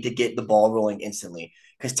 They need to get the ball rolling instantly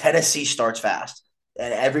because Tennessee starts fast.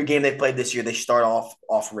 And every game they've played this year, they start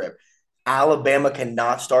off rip. Alabama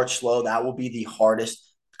cannot start slow. That will be the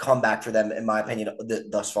hardest comeback for them, in my opinion,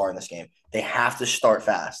 thus far in this game. They have to start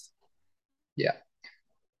fast. Yeah.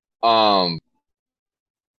 Um,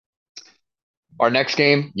 our next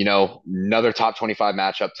game, another top 25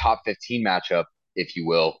 matchup, top 15 matchup, if you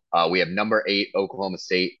will. We have number 8 Oklahoma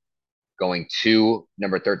State going to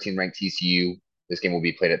number 13 ranked TCU. This game will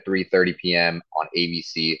be played at 3:30 p.m. on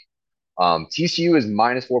ABC. TCU is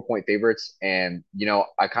 -4 point favorites, and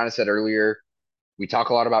I kind of said earlier we talk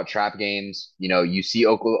a lot about trap games. You see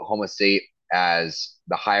Oklahoma State as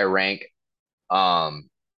the higher rank, and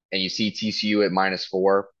you see TCU at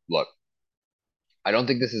 -4. Look, I don't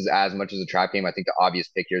think this is as much as a trap game. I think the obvious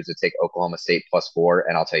pick here is to take Oklahoma State +4,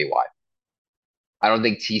 and I'll tell you why. I don't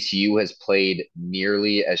think TCU has played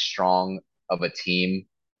nearly as strong of a team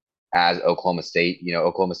as Oklahoma State.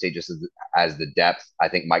 Oklahoma State just as the depth. I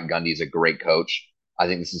think Mike Gundy is a great coach. I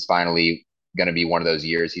think this is finally going to be one of those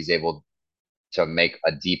years he's able to make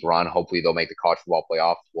a deep run. Hopefully, they'll make the college football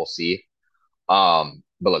playoff. We'll see. But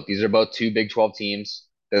look, these are both two Big 12 teams.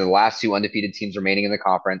 They're the last two undefeated teams remaining in the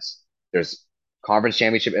conference. There's conference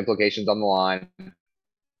championship implications on the line.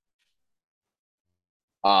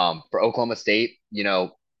 For Oklahoma State,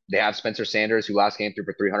 they have Spencer Sanders, who last game threw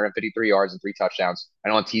for 353 yards and 3 touchdowns. I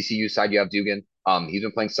know on TCU side you have Dugan. He's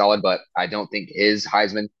been playing solid, but I don't think his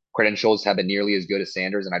Heisman credentials have been nearly as good as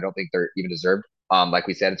Sanders, and I don't think they're even deserved. Like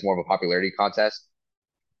we said, it's more of a popularity contest.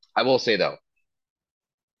 I will say though,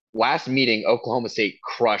 last meeting, Oklahoma State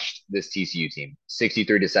crushed this TCU team,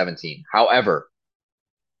 63-17. However,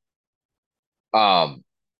 um,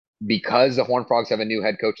 because the Horned Frogs have a new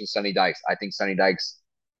head coach in Sonny Dykes, I think Sonny Dykes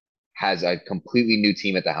has a completely new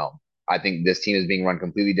team at the helm. I think this team is being run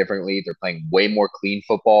completely differently. They're playing way more clean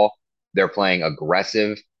football. They're playing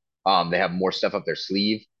aggressive. They have more stuff up their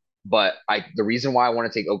sleeve. But the reason why I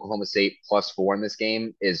want to take Oklahoma State +4 in this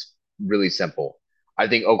game is really simple. I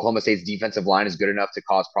think Oklahoma State's defensive line is good enough to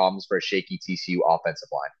cause problems for a shaky TCU offensive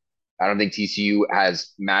line. I don't think TCU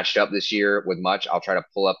has matched up this year with much. I'll try to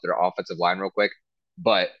pull up their offensive line real quick.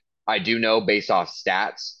 But I do know based off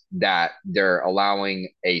stats that they're allowing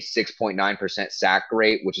a 6.9% sack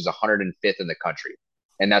rate, which is 105th in the country.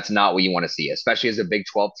 And that's not what you want to see, especially as a Big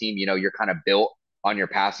 12 team. You're kind of built on your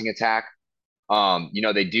passing attack.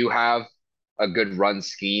 They do have a good run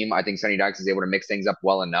scheme. I think Sonny Dykes is able to mix things up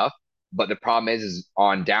well enough. But the problem is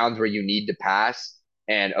on downs where you need to pass,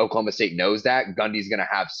 and Oklahoma State knows that, Gundy's going to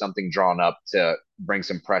have something drawn up to bring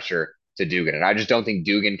some pressure to Dugan. And I just don't think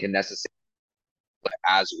Dugan can necessarily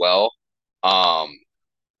as well. Um,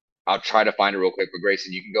 I'll try to find it real quick, but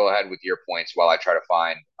Grayson, you can go ahead with your points while I try to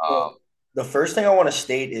find. Well, the first thing I want to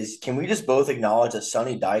state is, can we just both acknowledge that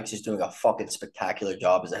Sonny Dykes is doing a fucking spectacular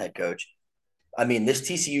job as a head coach? I mean, this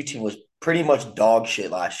TCU team was pretty much dog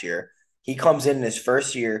shit last year. He comes in his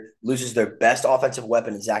first year, loses their best offensive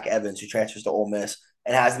weapon in Zach Evans, who transfers to Ole Miss,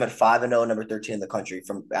 and has them at 5-0, number 13 in the country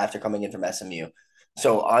from after coming in from SMU.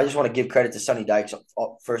 So I just want to give credit to Sonny Dykes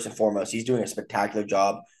first and foremost. He's doing a spectacular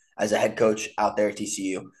job as a head coach out there at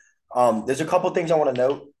TCU. There's a couple things I want to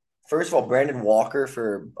note. First of all, Brandon Walker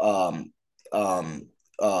for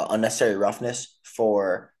unnecessary roughness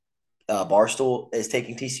for Barstool is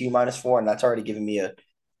taking TCU -4, and that's already given me a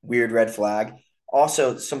weird red flag.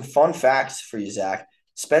 Also, some fun facts for you, Zach.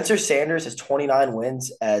 Spencer Sanders has 29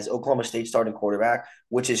 wins as Oklahoma State starting quarterback,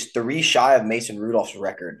 which is 3 shy of Mason Rudolph's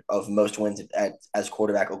record of most wins as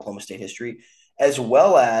quarterback Oklahoma State history, as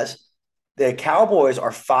well as the Cowboys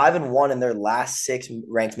are 5-1 in their last 6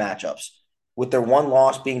 ranked matchups, with their one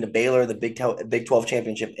loss being to Baylor, the Big 12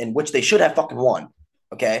 championship, in which they should have fucking won.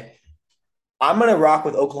 Okay. I'm going to rock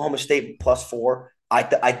with Oklahoma State +4.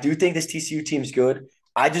 I do think this TCU team's good.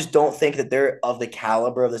 I just don't think that they're of the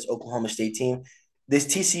caliber of this Oklahoma State team. This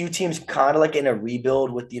TCU team's kind of like in a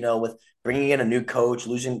rebuild with bringing in a new coach,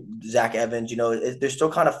 losing Zach Evans. They're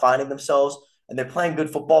still kind of finding themselves and they're playing good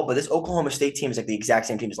football. But this Oklahoma State team is like the exact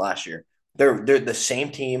same team as last year. They're the same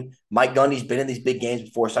team. Mike Gundy's been in these big games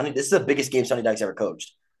before. This is the biggest game Sonny Dykes ever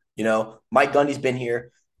coached. Mike Gundy's been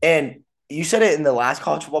here, and you said it in the last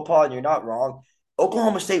college football pod, and you're not wrong.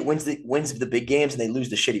 Oklahoma State wins the big games and they lose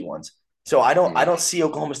the shitty ones. So I don't see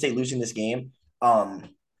Oklahoma State losing this game.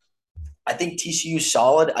 I think TCU's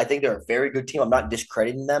solid. I think they're a very good team. I'm not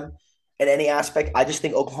discrediting them in any aspect. I just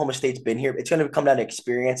think Oklahoma State's been here. It's going to come down to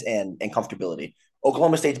experience and comfortability.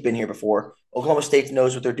 Oklahoma State's been here before. Oklahoma State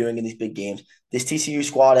knows what they're doing in these big games. This TCU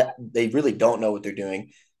squad, they really don't know what they're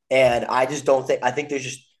doing. And I just don't think – I think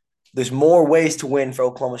there's more ways to win for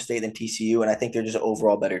Oklahoma State than TCU, and I think they're just an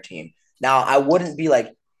overall better team. Now, I wouldn't be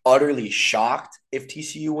like utterly shocked if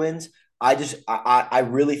TCU wins. I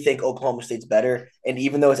really think Oklahoma State's better. And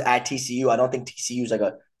even though it's at TCU, I don't think TCU is like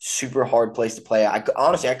a super hard place to play.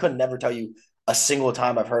 Honestly, I could never tell you a single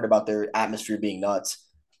time I've heard about their atmosphere being nuts.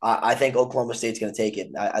 I think Oklahoma State's going to take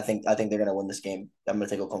it. I think they're going to win this game. I'm going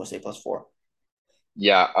to take Oklahoma State +4.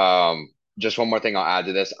 Yeah. Just one more thing I'll add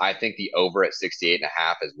to this. I think the over at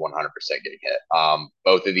 68.5 is 100% getting hit.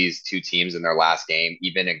 Both of these two teams in their last game,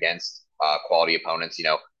 even against quality opponents,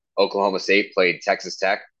 Oklahoma State played Texas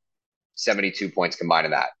Tech, 72 points combined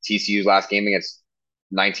in that. TCU's last game against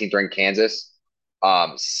 19th ranked Kansas,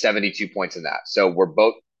 72 points in that. So we're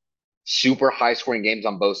both super high scoring games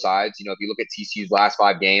on both sides. If you look at TCU's last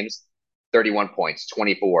 5 games, 31 points,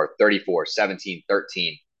 24, 34, 17,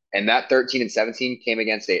 13. And that 13 and 17 came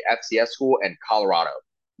against a FCS school and Colorado,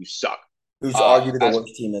 who suck. Who's arguably the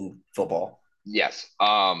worst team in football. Yes.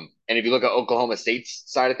 And if you look at Oklahoma State's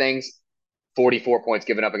side of things, 44 points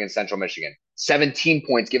given up against Central Michigan, 17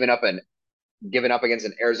 points given up against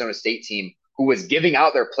an Arizona State team who was giving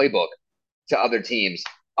out their playbook to other teams.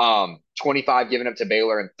 25 given up to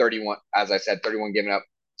Baylor and 31, as I said, 31 given up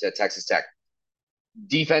to Texas Tech.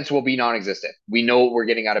 Defense will be non-existent. We know what we're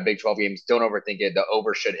getting out of Big 12 games. Don't overthink it. The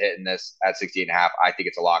over should hit in this at 68.5. I think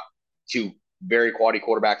it's a lock. 2 very quality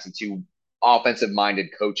quarterbacks and 2 offensive-minded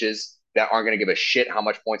coaches that aren't going to give a shit how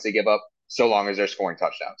much points they give up so long as they're scoring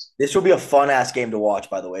touchdowns. This will be a fun-ass game to watch,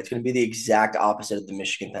 by the way. It's going to be the exact opposite of the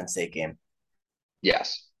Michigan-Penn State game.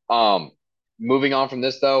 Yes. Um, Moving on from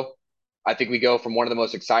this though, I think we go from one of the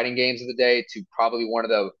most exciting games of the day to probably one of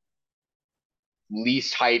the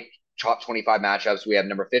least hyped top 25 matchups. We have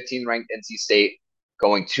number 15 ranked NC State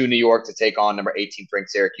going to New York to take on number 18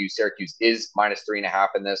 ranked Syracuse. Syracuse is -3.5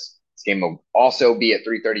 in this. This game will also be at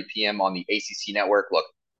 3:30 p.m. on the ACC network. Look,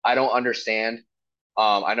 I don't understand.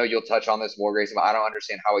 I know you'll touch on this more, Grayson, but I don't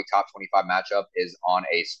understand how a top 25 matchup is on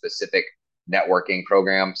a specific networking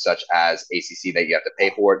program such as ACC that you have to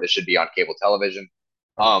pay for. This should be on cable television.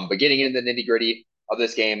 But getting into the nitty gritty of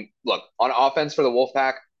this game, look, on offense for the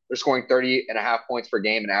Wolfpack, they're scoring 30.5 points per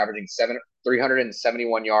game and averaging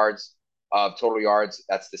 371 yards of total yards.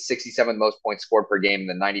 That's the 67th most points scored per game and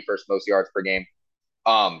the 91st most yards per game.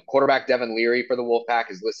 Quarterback Devin Leary for the Wolfpack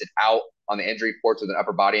is listed out on the injury reports with an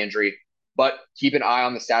upper body injury. But keep an eye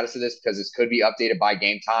on the status of this because this could be updated by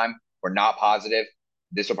game time. We're not positive.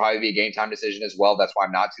 This will probably be a game time decision as well. That's why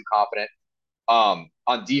I'm not too confident.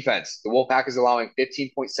 On defense, the Wolfpack is allowing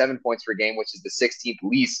 15.7 points per game, which is the 16th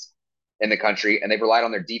least in the country, and they've relied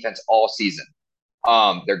on their defense all season.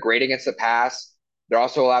 They're great against the pass. They're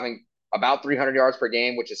also allowing about 300 yards per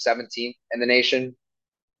game, which is 17th in the nation.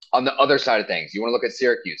 On the other side of things, you want to look at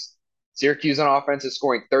Syracuse. Syracuse on offense is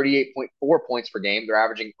scoring 38.4 points per game. They're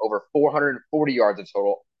averaging over 440 yards of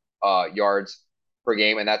total yards per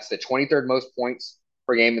game, and that's the 23rd most points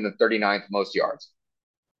per game and the 39th most yards.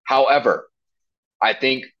 However, I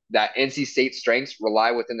think that NC State strengths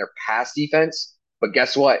rely within their pass defense, but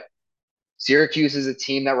guess what? Syracuse is a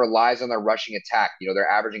team that relies on their rushing attack. You know, they're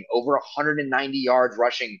averaging over 190 yards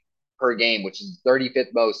rushing per game, which is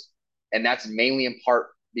 35th most, and that's mainly in part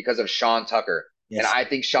because of Sean Tucker. And Yes. I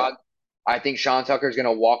think Sean Tucker is going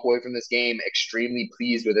to walk away from this game extremely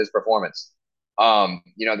pleased with his performance.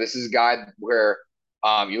 This is a guy where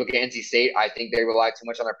you look at NC State. I think they rely too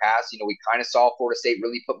much on their pass. You know, we kind of saw Florida State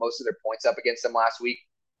really put most of their points up against them last week.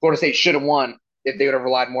 Florida State should have won if they would have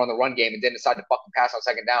relied more on the run game and didn't decide to fucking pass on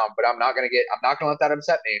second down. But I'm not gonna let that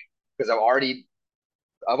upset me because I've already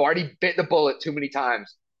bit the bullet too many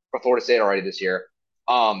times for Florida State already this year.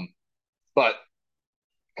 But a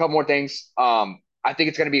couple more things. I think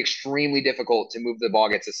it's going to be extremely difficult to move the ball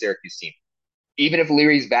against the Syracuse team. Even if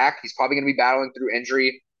Leary's back, he's probably going to be battling through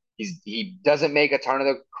injury. He doesn't make a ton of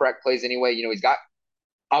the correct plays anyway. You know, he's got.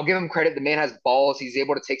 I'll give him credit. The man has balls. He's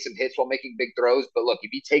able to take some hits while making big throws. But look,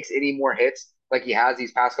 if he takes any more hits like he has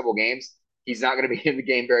these past couple games, he's not going to be in the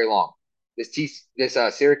game very long. This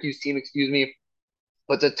Syracuse team, excuse me,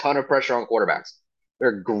 puts a ton of pressure on quarterbacks.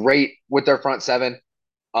 They're great with their front seven.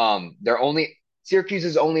 They're only Syracuse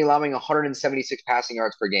is only allowing 176 passing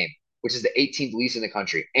yards per game, which is the 18th least in the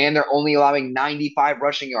country, and they're only allowing 95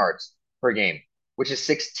 rushing yards per game, which is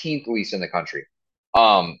 16th least in the country.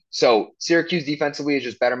 So Syracuse defensively is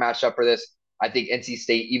just better matched up for this. I think NC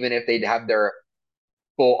State, even if they'd have their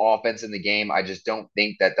full offense in the game, I just don't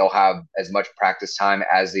think that they'll have as much practice time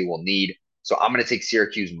as they will need. So I'm going to take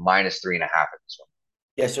Syracuse -3.5 in this one.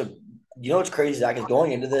 Yeah, so you know what's crazy, Zach, is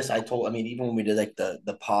going into this, I mean, even when we did like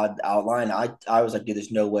the pod outline, I was like, dude,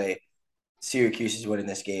 there's no way Syracuse is winning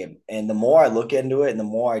this game. And the more I look into it and the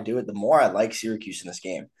more I do it, the more I like Syracuse in this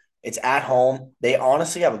game. It's at home. They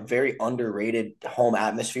honestly have a very underrated home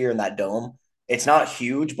atmosphere in that dome. It's not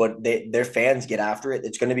huge, but their fans get after it.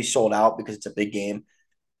 It's going to be sold out because it's a big game.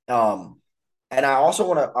 Um, and I also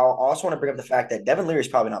want to bring up the fact that Devin Leary is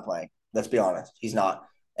probably not playing. Let's be honest, he's not.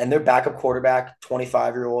 And their backup quarterback,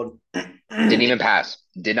 25-year-old, Didn't even pass.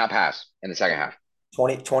 Did not pass in the second half.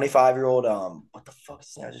 25-year-old, what the fuck is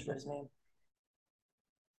his name? I just read his name.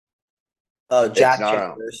 It's Jack not.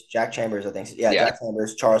 Chambers. Jack Chambers, I think. Yeah, Yeah, Jack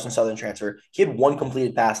Chambers, Charleston Southern transfer. He had one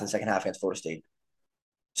completed pass in the second half against Florida State.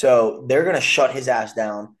 So they're going to shut his ass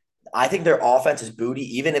down. I think their offense is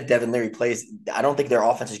booty. Even if Devin Leary plays, I don't think their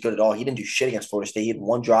offense is good at all. He didn't do shit against Florida State. He had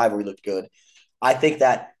one drive where he looked good. I think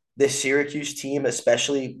that this Syracuse team,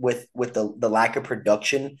 especially with the lack of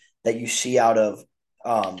production that you see out of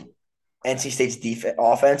NC State's defense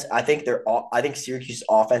offense, I think Syracuse's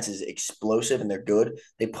offense is explosive and they're good.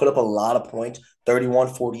 They put up a lot of points, 31,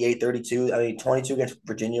 48, 32. I mean, 22 against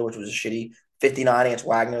Virginia, which was a shitty, 59 against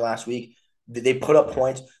Wagner last week. They put up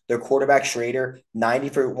points. Their quarterback Schrader, 90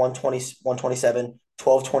 for 120, 127,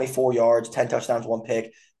 12, 24 yards, 10 touchdowns, one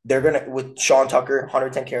pick. They're going to, with Sean Tucker,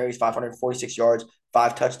 110 carries, 546 yards,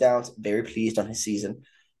 five touchdowns. Very pleased on his season.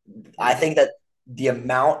 I think that the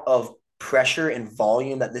amount of pressure and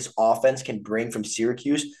volume that this offense can bring from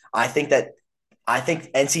Syracuse, I think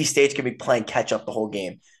NC State's gonna be playing catch up the whole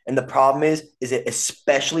game. And the problem is it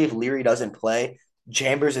especially if Leary doesn't play,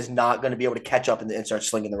 Chambers is not going to be able to catch up and start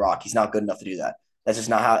slinging the rock. He's not good enough to do that. That's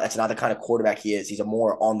not the kind of quarterback he is. He's a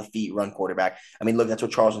more on the feet run quarterback. I mean, look, that's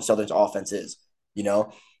what Charleston Southern's offense is. you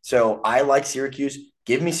know? So I like Syracuse.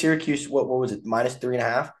 Give me Syracuse. What was it? Minus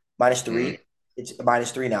 3.5, minus Mm. three. It's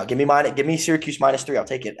minus three now. Give me Syracuse minus three. I'll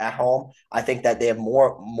take it at home. I think that they have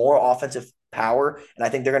more offensive power, and I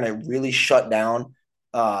think they're going to really shut down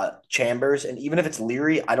Chambers. And even if it's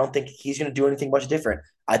Leary, I don't think he's going to do anything much different.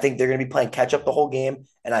 I think they're going to be playing catch up the whole game,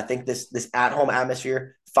 and I think this at home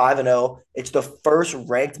atmosphere, 5-0. It's the first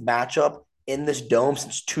ranked matchup in this dome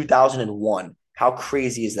since 2001. How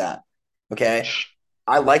crazy is that? Okay,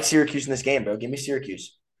 I like Syracuse in this game, bro. Give me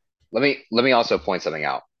Syracuse. Let me also point something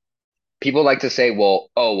out. People like to say, well,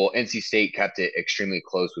 oh, well, NC State kept it extremely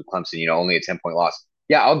close with Clemson, only a 10-point loss.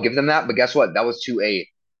 Yeah, I'll give them that. But guess what? That was to a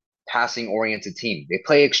passing oriented team. They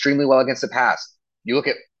play extremely well against the pass. You look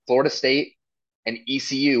at Florida State and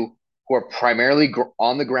ECU, who are primarily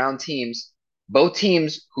on the ground teams, both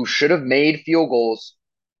teams who should have made field goals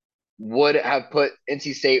would have put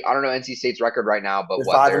NC State. I don't know NC State's record right now, but They're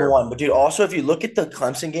what five and they're one. But dude, also if you look at the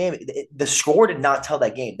Clemson game, the score did not tell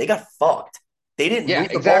that game. They got fucked. They didn't yeah, move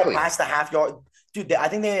the ball exactly. past the half yard. Dude, I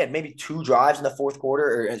think they had maybe two drives in the fourth quarter,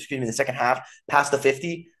 or excuse me, in the second half, past the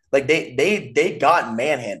 50. Like they got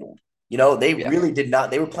manhandled. They Yeah. really did not.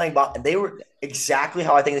 They were playing behind. They were exactly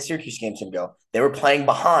how I think the Syracuse game's gonna go. They were playing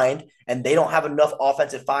behind, and they don't have enough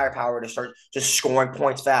offensive firepower to start just scoring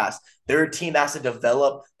points fast. Their team has to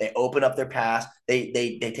develop. They open up their pass. They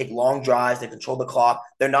take long drives. They control the clock.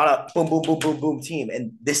 They're not a boom boom boom boom boom team,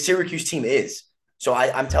 and this Syracuse team is. So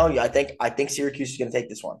I'm telling you, I think Syracuse is going to take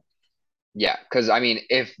this one, Yeah, because I mean,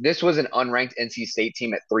 if this was an unranked NC State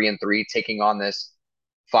team at 3-3 taking on this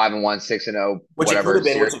 5-1, 6-0, which it could whatever, have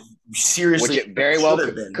been, which it which seriously it very well should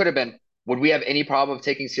have could, been. could have been, would we have any problem of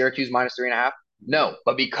taking Syracuse minus 3.5? No,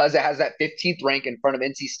 but because it has that 15th rank in front of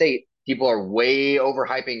NC State, people are way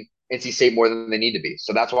overhyping NC State more than they need to be.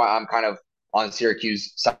 So that's why I'm kind of on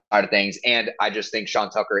Syracuse side of things, and I just think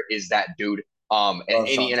Sean Tucker is that dude. And Love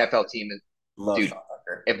any Sean NFL Tucker. team, Love dude, Sean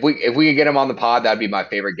Tucker. if we could get him on the pod, that'd be my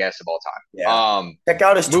favorite guest of all time. Yeah. Check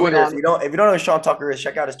out his Moving Twitter. on, If you don't know who Sean Tucker is,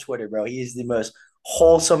 check out his Twitter, bro. He's the most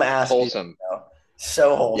wholesome ass dude. wholesome.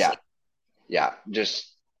 So wholesome. Yeah, yeah,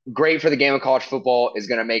 just great for the game of college football. Is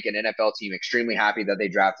going to make an NFL team extremely happy that they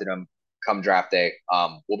drafted him come draft day.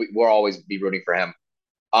 We'll always be rooting for him.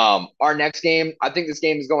 Our next game, I think this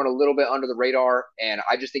game is going a little bit under the radar, and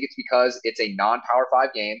I just think it's because it's a non-Power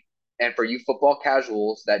Five game. And for you football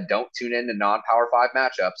casuals that don't tune in to non-Power Five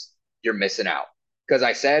matchups, you're missing out. Because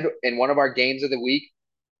I said in one of our games of the week,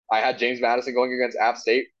 I had James Madison going against App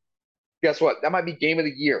State. Guess what? That might be game of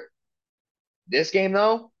the year. This game,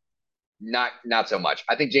 though, not so much.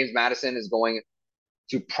 I think James Madison is going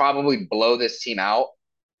to probably blow this team out.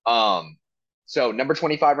 Um, so number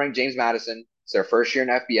 25 ranked James Madison. It's their first year in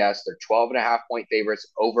FBS. They're 12.5 point favorites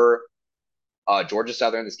over Georgia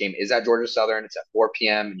Southern. This game is at Georgia Southern. It's at 4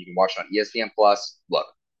 p.m. and you can watch it on ESPN Plus. Look,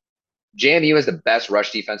 JMU is the best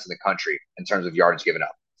rush defense in the country in terms of yards given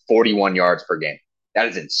up, 41 yards per game. That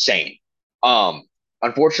is insane. Um,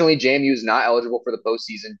 Unfortunately, JMU is not eligible for the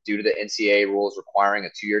postseason due to the NCAA rules requiring a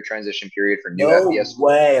 2-year transition period for new FBS No schools.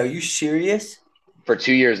 way. Are you serious? For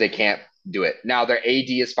 2 years, they can't do it. Now, their AD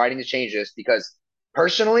is fighting to change this because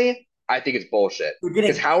personally, I think it's bullshit. You're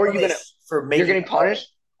Because getting how are you going to, punished for you're making getting it home. punished?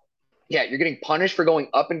 Yeah, you're getting punished for going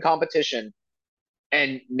up in competition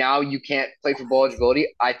and now you can't play for bowl eligibility.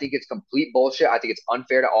 I think it's complete bullshit. I think it's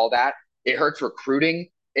unfair to all that. It hurts recruiting.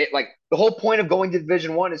 It like the whole point of going to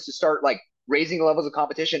Division 1 is to start like raising the levels of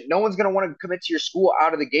competition. No one's gonna want to commit to your school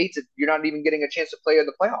out of the gates if you're not even getting a chance to play in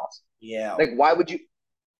the playoffs. Yeah. Like why would you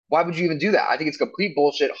even do that? I think it's complete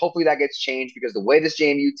bullshit. Hopefully that gets changed because the way this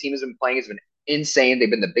JMU team has been playing has been insane. They've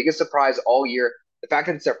been the biggest surprise all year. The fact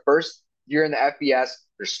that it's their first year in the FBS,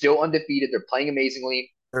 they're still undefeated. They're playing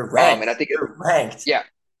amazingly. They're ranked. And I think They're ranked. yeah,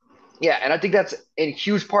 yeah, and I think that's in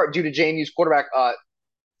huge part due to JMU's quarterback,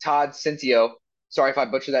 Todd Cincio. Sorry if I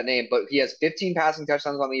butchered that name, but he has 15 passing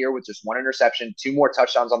touchdowns on the year with just one interception, two more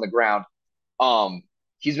touchdowns on the ground. Um,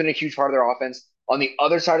 he's been a huge part of their offense. On the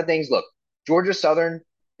other side of things, look, Georgia Southern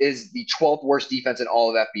is the 12th worst defense in all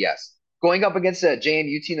of FBS. Going up against a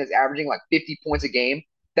JMU team that's averaging like 50 points a game,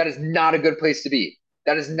 that is not a good place to be.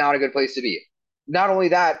 That is not a good place to be. Not only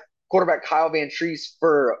that, quarterback Kyle Van Treese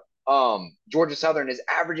for Georgia Southern is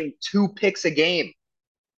averaging 2 picks a game.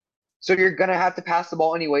 So you're gonna have to pass the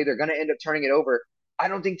ball anyway. They're gonna end up turning it over. I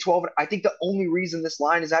don't think 12. I think the only reason this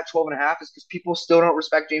line is at 12.5 is because people still don't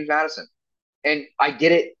respect James Madison. And I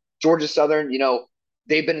get it. Georgia Southern,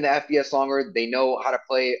 they've been in the FBS longer. They know how to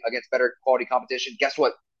play against better quality competition. Guess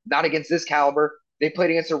what? Not against this caliber. They played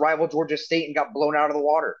against a rival Georgia State and got blown out of the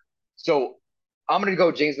water. So I'm going to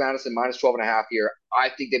go James Madison minus 12.5 here. I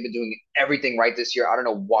think they've been doing everything right this year. I don't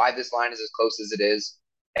know why this line is as close as it is.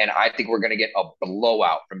 And I think we're going to get a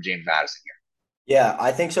blowout from James Madison here. Yeah,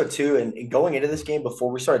 I think so too. And going into this game,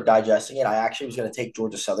 before we started digesting it, I actually was going to take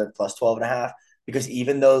Georgia Southern plus 12 and a half because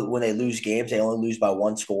even though when they lose games, they only lose by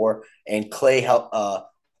one score. And Clay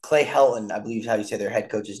Helton, I believe is how you say their head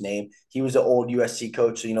coach's name. He was an old USC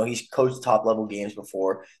coach. So, he's coached top level games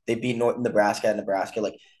before. They beat Northern Nebraska at Nebraska.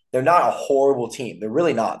 Like, they're not a horrible team. They're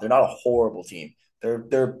really not. They're not a horrible team. They're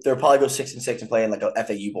probably go 6-6 and play in like a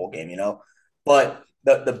FAU bowl game. But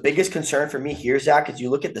the biggest concern for me here, Zach, is you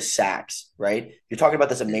look at the sacks, right? You're talking about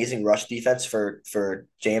this amazing rush defense for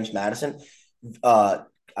James Madison. Uh,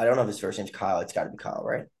 I don't know if his first name's Kyle. It's got to be Kyle,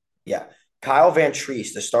 right? Yeah, Kyle Van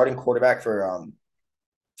Treese, the starting quarterback for uh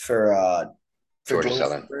for Georgia Georgia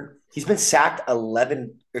Southern. Southern. He's been sacked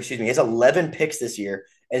 11. Excuse me, he has 11 picks this year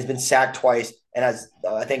and has been sacked twice and has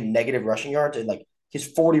I think negative rushing yards and like his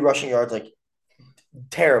 40 rushing yards, like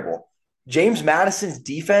terrible. James Madison's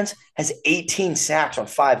defense has 18 sacks on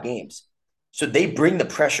 5 games. So they bring the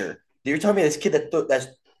pressure. You're telling me this kid that's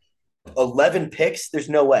 11 picks? There's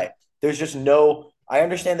no way. There's just no. I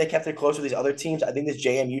understand they kept it close with these other teams. I think this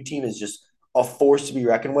JMU team is just a force to be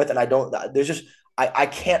reckoned with. And I don't, there's just, I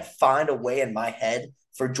can't find a way in my head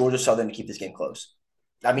for Georgia Southern to keep this game close.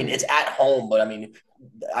 I mean, it's at home, but I mean,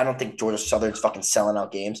 I don't think Georgia Southern's fucking selling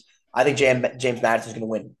out games. I think James Madison's going to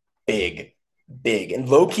win big, big, and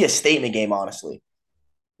low key a statement game, honestly.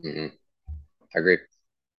 Mm-hmm. I agree.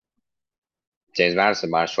 James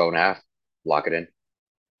Madison minus 12 and a half. Lock it in.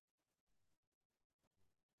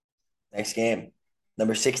 Next game,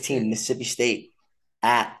 number 16, Mm. Mississippi State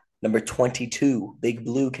at number 22, Big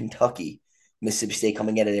Blue, Kentucky. Mississippi State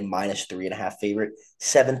coming in at a minus 3.5 favorite.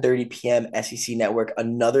 7:30 p.m. SEC Network.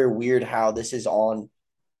 Another weird how this is on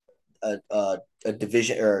a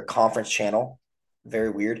division or a conference channel.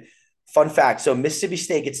 Very weird. Fun fact: so Mississippi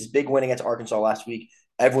State gets this big win against Arkansas last week.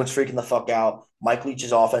 Everyone's freaking the fuck out. Mike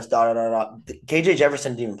Leach's offense, da da da da. KJ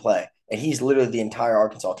Jefferson didn't even play, and he's literally the entire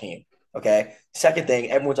Arkansas team. Okay. Second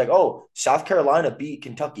thing, everyone's like, "Oh, South Carolina beat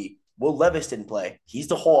Kentucky. Will Levis didn't play. He's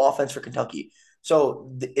the whole offense for Kentucky."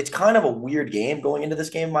 So it's kind of a weird game going into this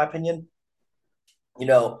game, in my opinion. You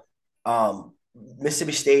know,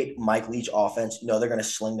 Mississippi State, Mike Leach offense, they're going to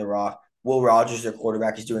sling the rock. Will Rogers, their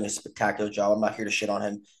quarterback, is doing a spectacular job. I'm not here to shit on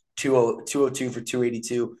him. 202 for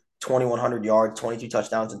 282, 2,100 yards, 22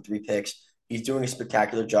 touchdowns, and 3 picks. He's doing a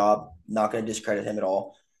spectacular job. Not going to discredit him at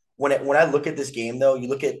all. When I look at this game, though, you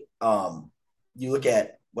look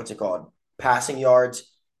at what's it called, passing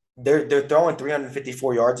yards. They're throwing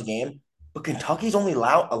 354 yards a game, but Kentucky's only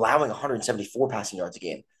allowing 174 passing yards a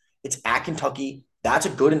game. It's at Kentucky. That's a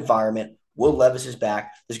good environment. Will Levis is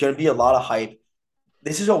back. There's going to be a lot of hype.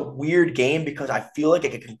 This is a weird game because I feel like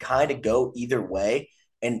it can kind of go either way.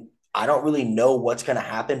 And I don't really know what's going to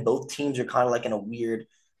happen. Both teams are kind of like in a weird,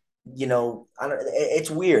 I don't. It's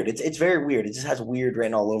weird. It's very weird. It just has weird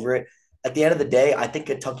written all over it. At the end of the day, I think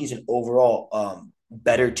Kentucky's an overall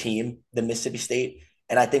better team than Mississippi State,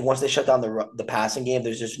 and I think once they shut down the passing game,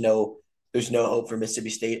 there's no hope for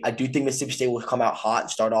Mississippi State. I do think Mississippi State will come out hot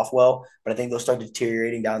and start off well, but I think they'll start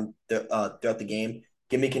deteriorating down throughout the game.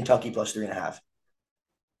 Give me Kentucky plus 3.5.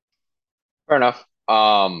 Fair enough.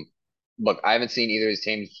 Look, I haven't seen either of these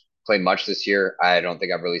teams play much this year. I don't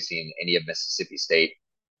think I've really seen any of Mississippi State.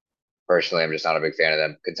 Personally, I'm just not a big fan of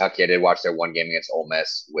them. Kentucky, I did watch their one game against Ole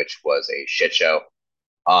Miss, which was a shit show.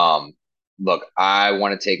 Um, Look, I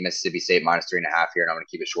want to take Mississippi State minus 3.5 here, and I'm going to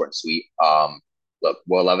keep it short and sweet. Look,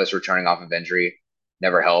 Will Levis returning off of injury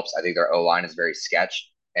never helps. I think their O line is very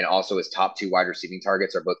sketch, and also his top two wide receiving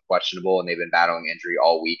targets are both questionable, and they've been battling injury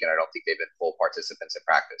all week, and I don't think they've been full participants in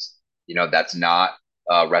practice. That's not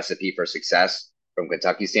a recipe for success from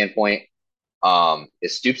Kentucky's standpoint.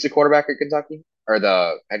 Is Stoops the quarterback at Kentucky or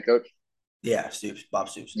the head coach? Yeah, Stoops, Bob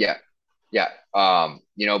Stoops. Yeah, yeah. I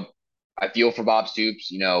feel for Bob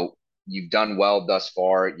Stoops. You've done well thus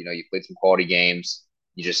far. You've played some quality games.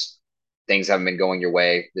 You just things haven't been going your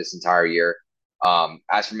way this entire year.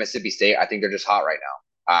 As for Mississippi State, I think they're just hot right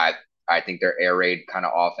now. I think their air raid kind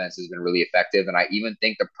of offense has been really effective, and I even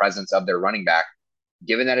think the presence of their running back,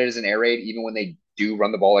 given that it is an air raid, even when they do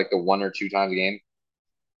run the ball like the one or two times a game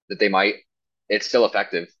that they might, it's still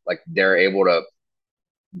effective. Like they're able to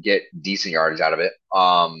get decent yardage out of it.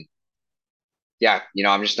 Yeah,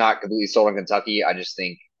 I'm just not completely sold on Kentucky. I just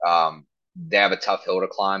think they have a tough hill to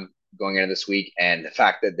climb going into this week, and the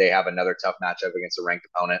fact that they have another tough matchup against a ranked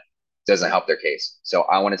opponent doesn't help their case. So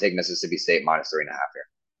I want to take Mississippi State minus 3.5 here.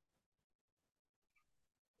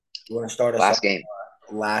 You want to start us off? Last game.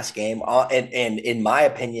 Last game, and in my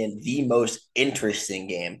opinion, the most interesting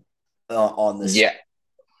game on this. Yeah,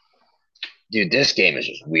 dude, this game is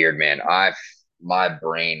just weird, man. my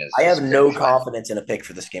brain is I have just couldn't no find. confidence in a pick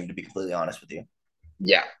for this game, to be completely honest with you.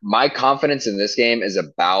 Yeah, my confidence in this game is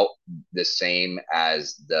about the same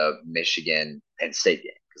as the Michigan Penn State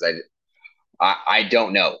game because I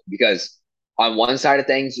don't know because on one side of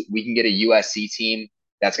things we can get a USC team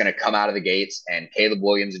that's going to come out of the gates and Caleb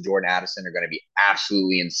Williams and Jordan Addison are going to be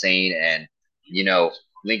absolutely insane and you know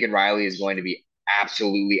Lincoln Riley is going to be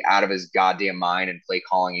absolutely out of his goddamn mind and play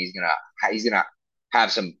calling. He's gonna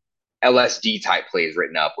have some LSD type plays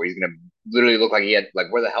written up where he's gonna literally look like he had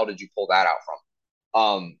like where the hell did you pull that out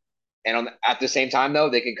from? And at the same time, though,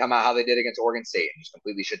 they can come out how they did against Oregon State and just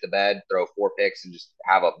completely shit the bed, throw 4 picks, and just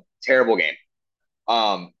have a terrible game.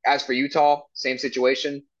 As for Utah, same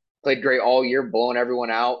situation. Played great all year, blowing everyone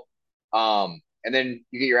out. And then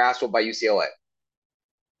you get your ass whooped by UCLA.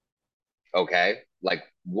 Okay, like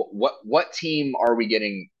what team are we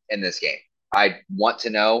getting in this game? I want to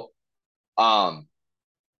know. Um,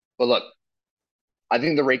 but look, I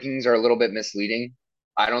think the rankings are a little bit misleading.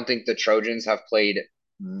 I don't think the Trojans have played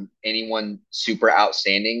anyone super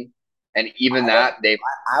outstanding. And even I, that, they've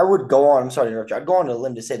I would go on. I'm sorry to interrupt you. I'd go on a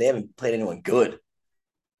limb to say they haven't played anyone good.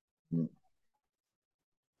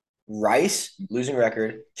 Rice losing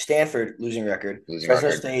record, Stanford losing record, losing Fresno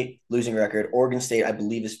record. State losing record, Oregon State I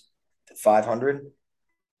believe is 500.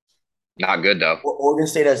 Not good though. Oregon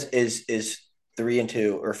State is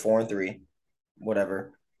 3-2 or 4-3,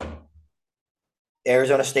 whatever.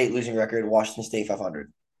 Arizona State losing record, Washington State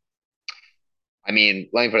 500. I mean,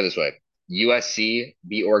 let me put it this way. USC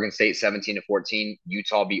beat Oregon State 17-14.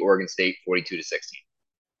 Utah beat Oregon State 42-16.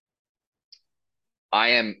 I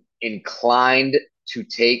am inclined to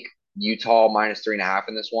take Utah -3.5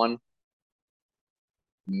 in this one.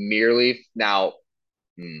 Merely now,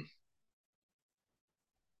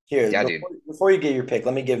 Here, yeah, dude. before you get your pick,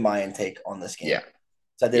 let me give my intake on this Yeah, game.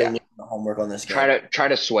 So I did a yeah. little bit of homework on this game. Try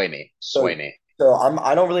to sway me. Sway So me.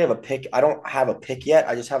 I don't really have a pick. I don't have a pick yet.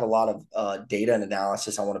 I just have a lot of data and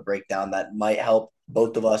analysis I want to break down that might help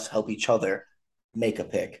both of us help each other make a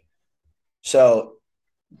pick. So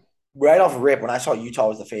right off rip, when I saw Utah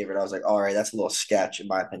was the favorite, I was like, all right, that's a little sketch in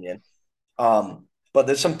my opinion. But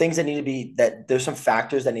there's some things that need to be that there's some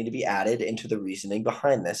factors that need to be added into the reasoning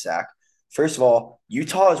behind this, Zach. First of all,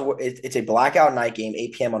 Utah it's a blackout night game,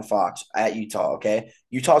 8 p.m. on Fox at Utah. Okay,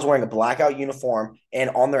 Utah is wearing a blackout uniform, and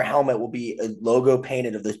on their helmet will be a logo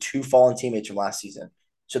painted of the two fallen teammates from last season.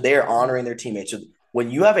 So they are honoring their teammates. So when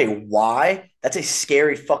you have a Y, that's a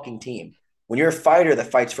scary fucking team. When you're a fighter that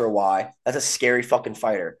fights for a Y, that's a scary fucking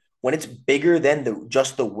fighter. When it's bigger than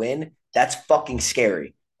just the win, that's fucking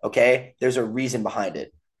scary. Okay. There's a reason behind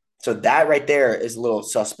it. So that right there is a little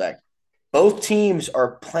suspect. Both teams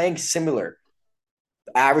are playing similar,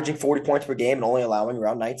 averaging 40 points per game and only allowing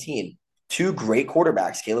around 19. Two great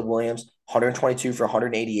quarterbacks, Caleb Williams, 122 for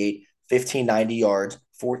 188, 1590 yards,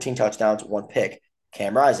 14 touchdowns, one pick.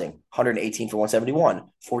 Cam Rising, 118 for 171,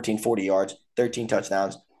 1440 yards, 13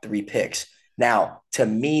 touchdowns, three picks. Now, to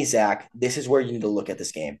me, Zach, this is where you need to look at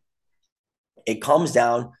this game. It comes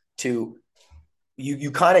down to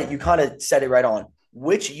you kind of set it right on.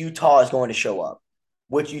 Which Utah is going to show up?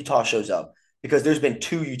 Which Utah shows up? Because there's been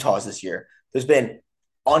two Utahs this year. There's been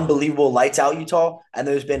unbelievable lights out Utah, and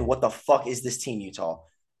there's been what the fuck is this team Utah?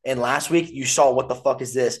 And last week you saw what the fuck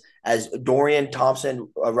is this as Dorian Thompson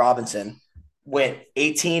Robinson went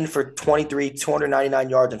 18 for 23, 299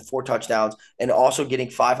 yards and four touchdowns, and also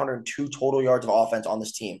getting 502 total yards of offense on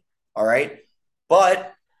this team. All right.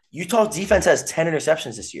 But Utah's defense has 10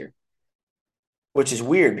 interceptions this year, which is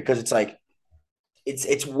weird because it's like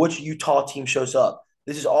it's which Utah team shows up.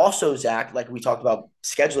 This is also Zach, like we talked about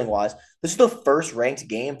scheduling wise. This is the first ranked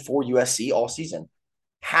game for USC all season.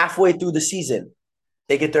 Halfway through the season,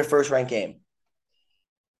 they get their first ranked game.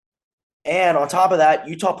 And on top of that,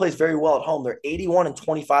 Utah plays very well at home. They're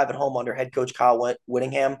 81-25 at home under head coach Kyle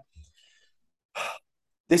Whittingham.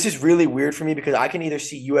 This is really weird for me because I can either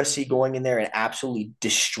see USC going in there and absolutely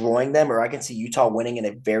destroying them, or I can see Utah winning in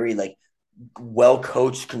a very like well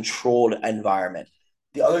coached, controlled environment.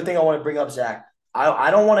 The other thing I want to bring up, Zach,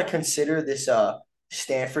 I don't want to consider this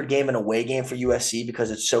Stanford game an away game for USC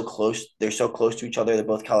because it's so close. They're so close to each other. They're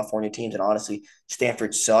both California teams, and honestly,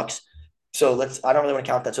 Stanford sucks. So I don't really want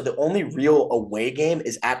to count that. So the only real away game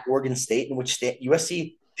is at Oregon State, in which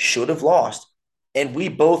USC should have lost. And we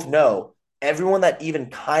both know, everyone that even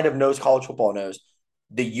kind of knows college football knows,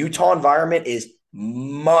 the Utah environment is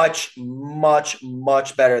much, much,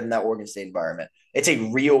 much better than that Oregon State environment. It's a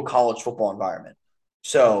real college football environment.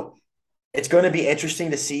 So it's going to be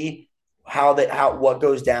interesting to see how what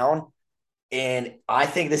goes down. And I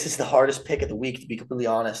think this is the hardest pick of the week, to be completely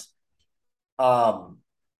honest. Um,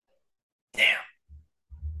 damn.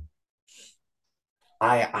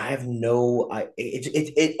 I have no I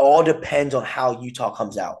it all depends on how Utah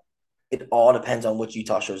comes out. It all depends on which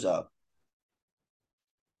Utah shows up.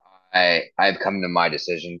 I've come to my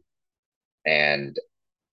decision, and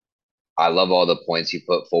I love all the points you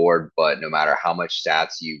put forward, but no matter how much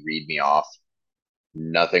stats you read me off,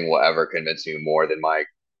 nothing will ever convince me more than my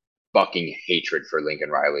fucking hatred for Lincoln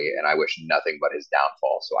Riley, and I wish nothing but his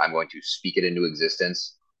downfall. So I'm going to speak it into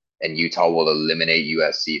existence, and Utah will eliminate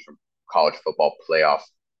USC from college football playoff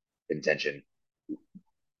contention.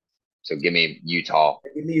 So give me Utah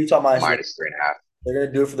Give me Utah -1. minus 3.5. They're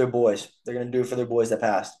gonna do it for their boys. They're gonna do it for their boys that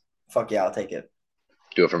passed. Fuck yeah, I'll take it.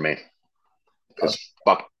 Do it for me, Okay. because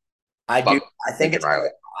I do. fuck I think Lincoln it's. Riley.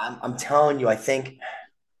 I'm telling you. I think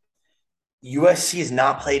USC has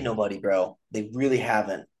not played nobody, bro. They really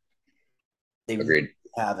haven't. They really Agreed.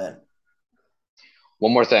 haven't.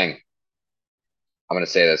 One more thing. I'm going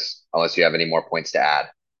to say this, unless you have any more points to add.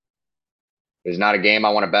 There's not a game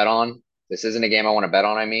I want to bet on. This isn't a game I want to bet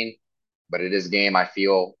on, I mean, but it is a game I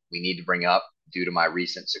feel we need to bring up due to my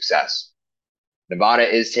recent success. Nevada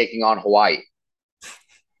is taking on Hawaii.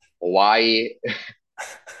 Hawaii.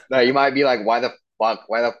 Now you might be like, why the fuck?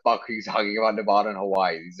 Why the fuck are you talking about Nevada and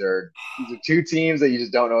Hawaii? These are two teams that you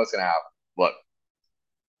just don't know what's gonna happen. Look,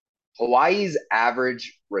 Hawaii's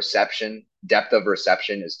average reception depth of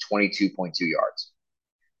reception is 22.2 yards.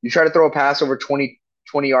 You try to throw a pass over 20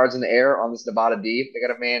 yards in the air on this Nevada D, they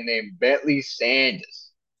got a man named Bentley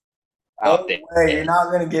Sanders out No way. there. You're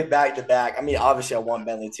not gonna get back to back. I mean, obviously I want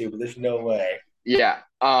Bentley too, but there's no way. Yeah.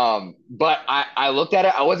 But I looked at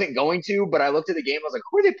it. I wasn't going to, but I looked at the game. I was like,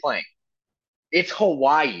 who are they playing? It's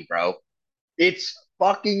Hawaii, bro. It's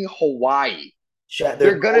fucking Hawaii. Their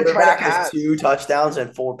They're gonna try to quarterback has pass. 2 touchdowns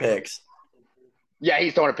and 4 picks. Yeah,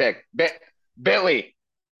 he's throwing a pick. Bentley,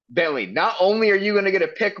 Bentley. Not only are you gonna get a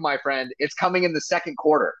pick, my friend, it's coming in the second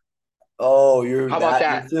quarter. Oh, How about you're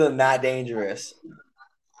that? feeling that dangerous.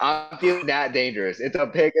 I'm feeling that dangerous. It's a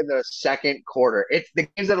pick in the second quarter. It's the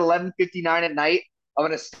game's at 11:59 at night. I'm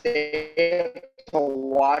gonna stay to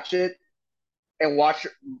watch it and watch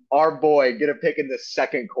our boy get a pick in the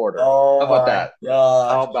second quarter. Oh How about my that?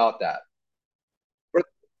 How gosh. about that?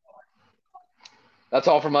 That's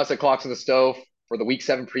all from us at Clocks on the Stove for the Week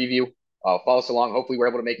 7 preview. Follow us along. Hopefully, we're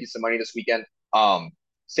able to make you some money this weekend.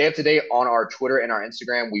 Stay up to date on our Twitter and our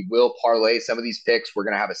Instagram. We will parlay some of these picks. We're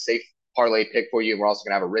going to have a safe parlay pick for you. We're also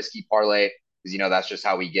going to have a risky parlay because, that's just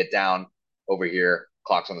how we get down over here.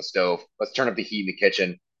 Clocks on the Stove. Let's turn up the heat in the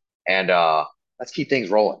kitchen and let's keep things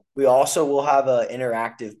rolling. We also will have an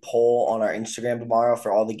interactive poll on our Instagram tomorrow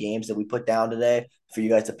for all the games that we put down today for you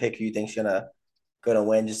guys to pick who you think's gonna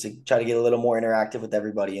win, just to try to get a little more interactive with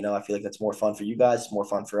everybody. I feel like that's more fun for you guys, it's more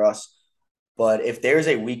fun for us. But if there's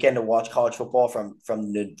a weekend to watch college football from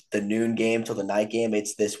the noon game till the night game,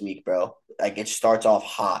 it's this week, bro. Like it starts off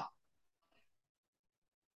hot.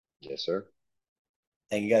 Yes, sir.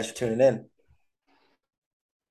 Thank you guys for tuning in.